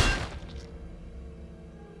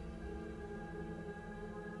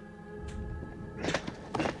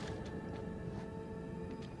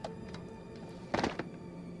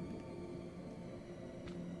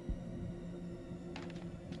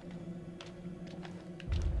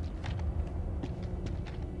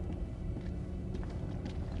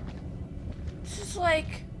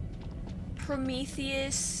 Like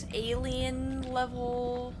Prometheus alien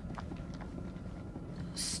level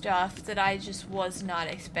stuff that I just was not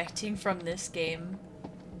expecting from this game.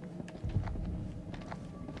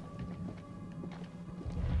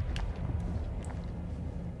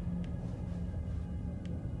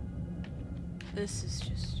 This is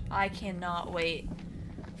just, I cannot wait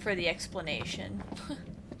for the explanation.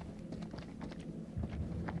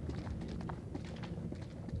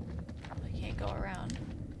 Go around.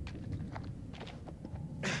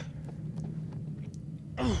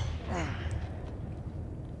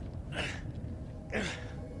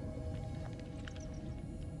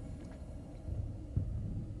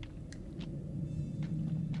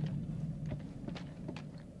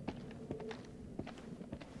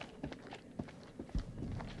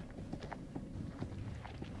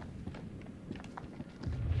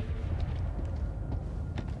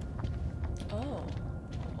 Oh,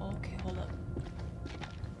 okay, hold up.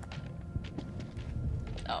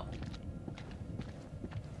 Oh.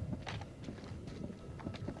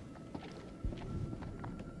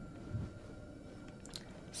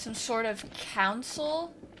 Some sort of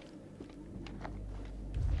council?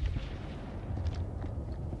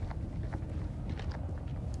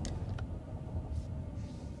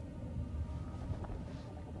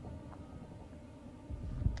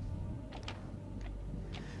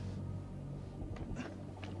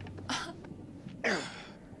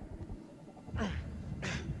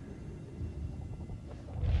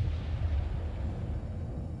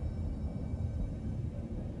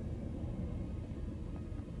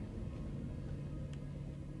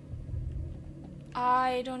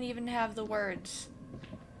 I don't even have the words.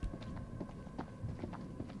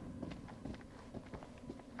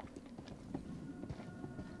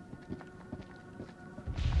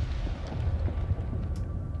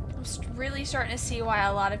 I'm really starting to see why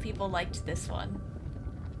a lot of people liked this one.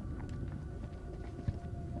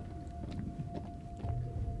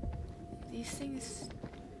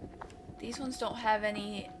 These ones don't have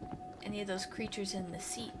any of those creatures in the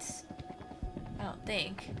seats. I don't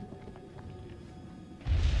think.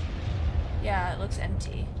 Yeah, it looks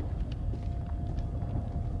empty.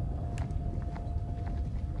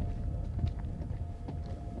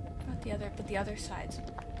 But the other side's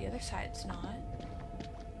not.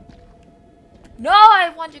 No, I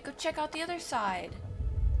wanted to go check out the other side.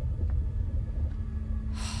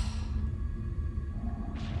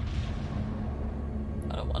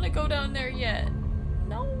 I don't want to go down there yet.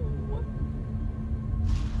 No.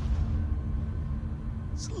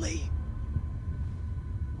 Sleep.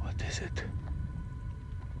 What is it?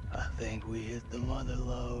 I think we hit the mother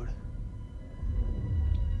lode.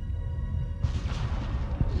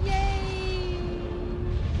 Yay!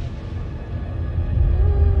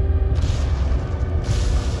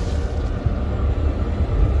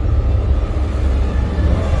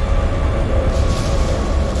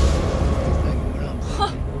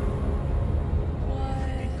 Huh. What?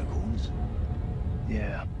 The goons?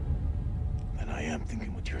 Yeah. Then I am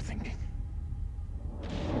thinking what you're thinking.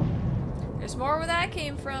 There's more where that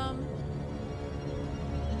came from.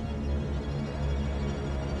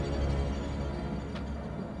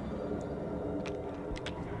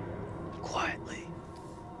 Quietly.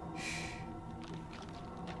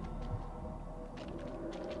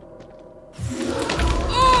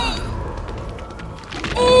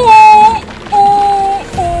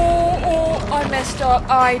 I messed up.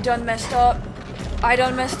 I done messed up. I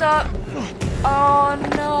done messed up. Oh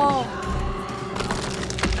no.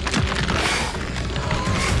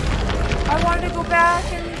 I wanted to go back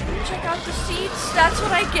and check out the seats. That's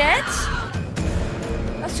what I get?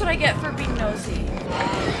 That's what I get for being nosy.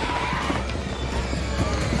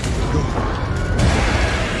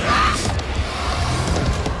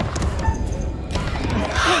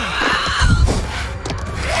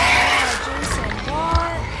 Jason,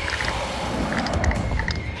 what?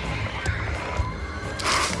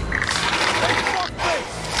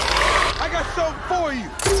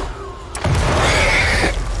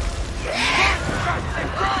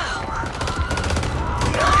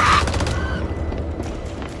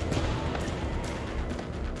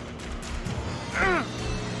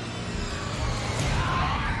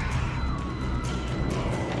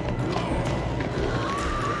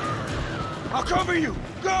 I'll cover you!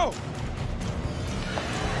 Go! Oh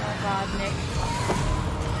god, Nick.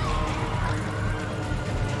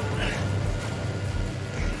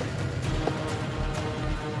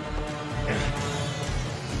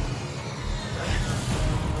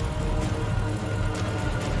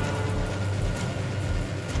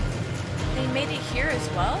 They made it here as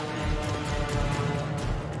well?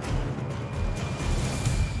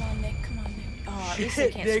 Come on, Nick, come on, Nick. Oh, at least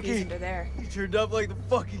they can't squeeze under there. You turned up like the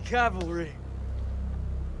fucking cavalry.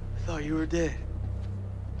 I thought you were dead.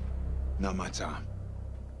 Not my time.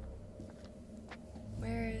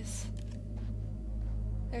 Where is...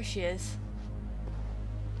 There she is.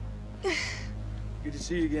 Good to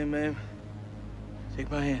see you again, ma'am.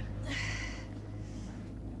 Take my hand.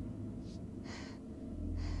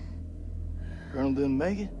 Colonel didn't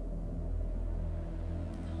make it?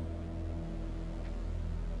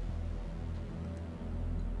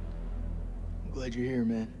 I'm glad you're here,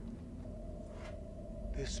 man.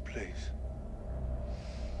 This place.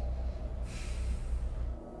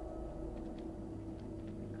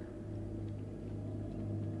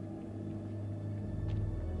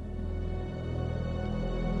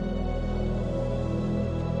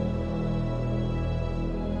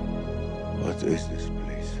 What is this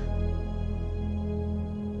place?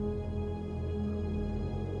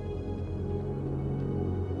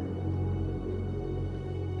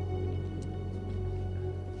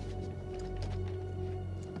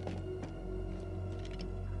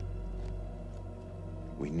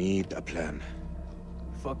 We need a plan.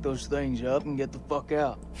 Fuck those things up and get the fuck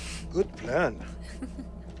out. Good plan.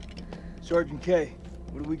 Sergeant K,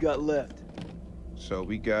 what do we got left? So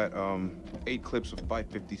we got 8 clips of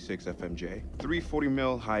 556 FMJ, 3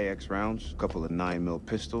 40mm high X rounds, a couple of 9mm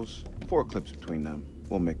pistols, 4 clips between them.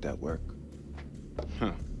 We'll make that work.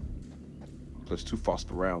 Huh. Plus 2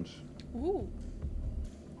 Foster rounds. Ooh.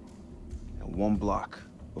 And 1 block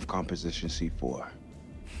of composition C4.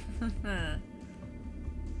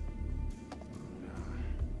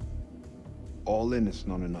 All in is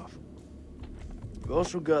not enough. We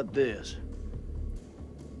also got this.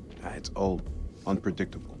 It's old,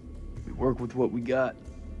 unpredictable. We work with what we got.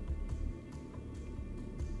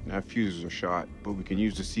 Our fuses are shot, but we can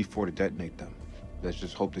use the C4 to detonate them. Let's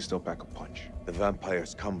just hope they still pack a punch. The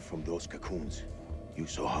vampires come from those cocoons. You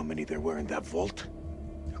saw how many there were in that vault?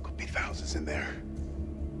 There could be thousands in there.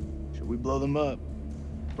 Should we blow them up?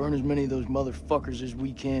 Burn as many of those motherfuckers as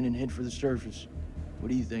we can and head for the surface. What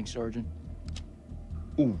do you think, Sergeant?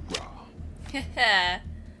 Hoorah.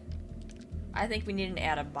 I think we need an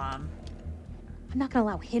atom bomb. I'm not gonna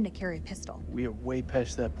allow him to carry a pistol. We are way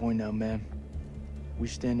past that point now, ma'am. We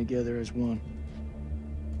stand together as one.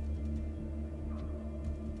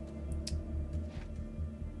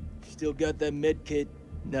 Still got that med kit.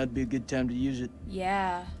 Now'd be a good time to use it.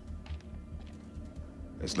 Yeah.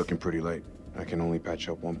 It's looking pretty late. I can only patch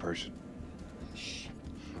up 1 person.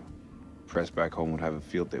 Press back home would have a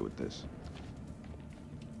field day with this.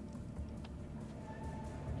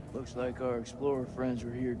 Looks like our explorer friends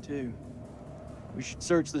are here too. We should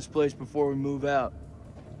search this place before we move out.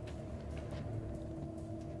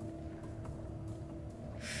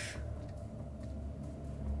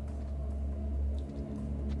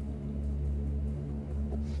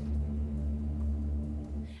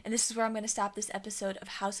 And this is where I'm going to stop this episode of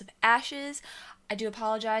House of Ashes. I do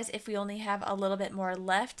apologize if we only have a little bit more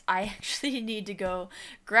left. I actually need to go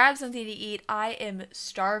grab something to eat. I am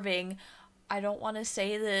starving. I don't want to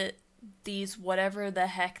say that these whatever the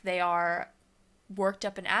heck they are worked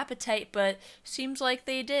up an appetite, but seems like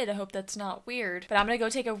they did. I hope that's not weird. But I'm gonna go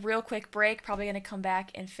take a real quick break, probably gonna come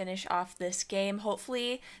back and finish off this game.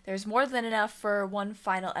 Hopefully there's more than enough for one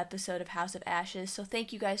final episode of House of Ashes. So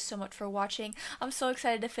thank you guys so much for watching. I'm so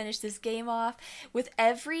excited to finish this game off. With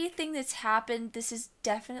everything that's happened, this is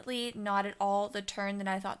definitely not at all the turn that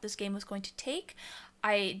I thought this game was going to take.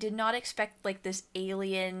 I did not expect like this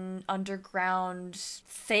alien underground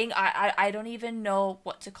thing. I don't even know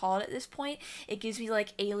what to call it at this point. It gives me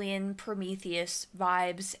like alien Prometheus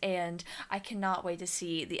vibes, and I cannot wait to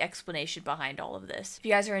see the explanation behind all of this. If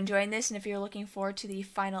you guys are enjoying this and if you're looking forward to the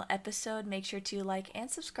final episode, make sure to like and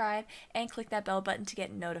subscribe and click that bell button to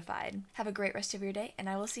get notified. Have a great rest of your day, and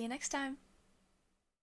I will see you next time.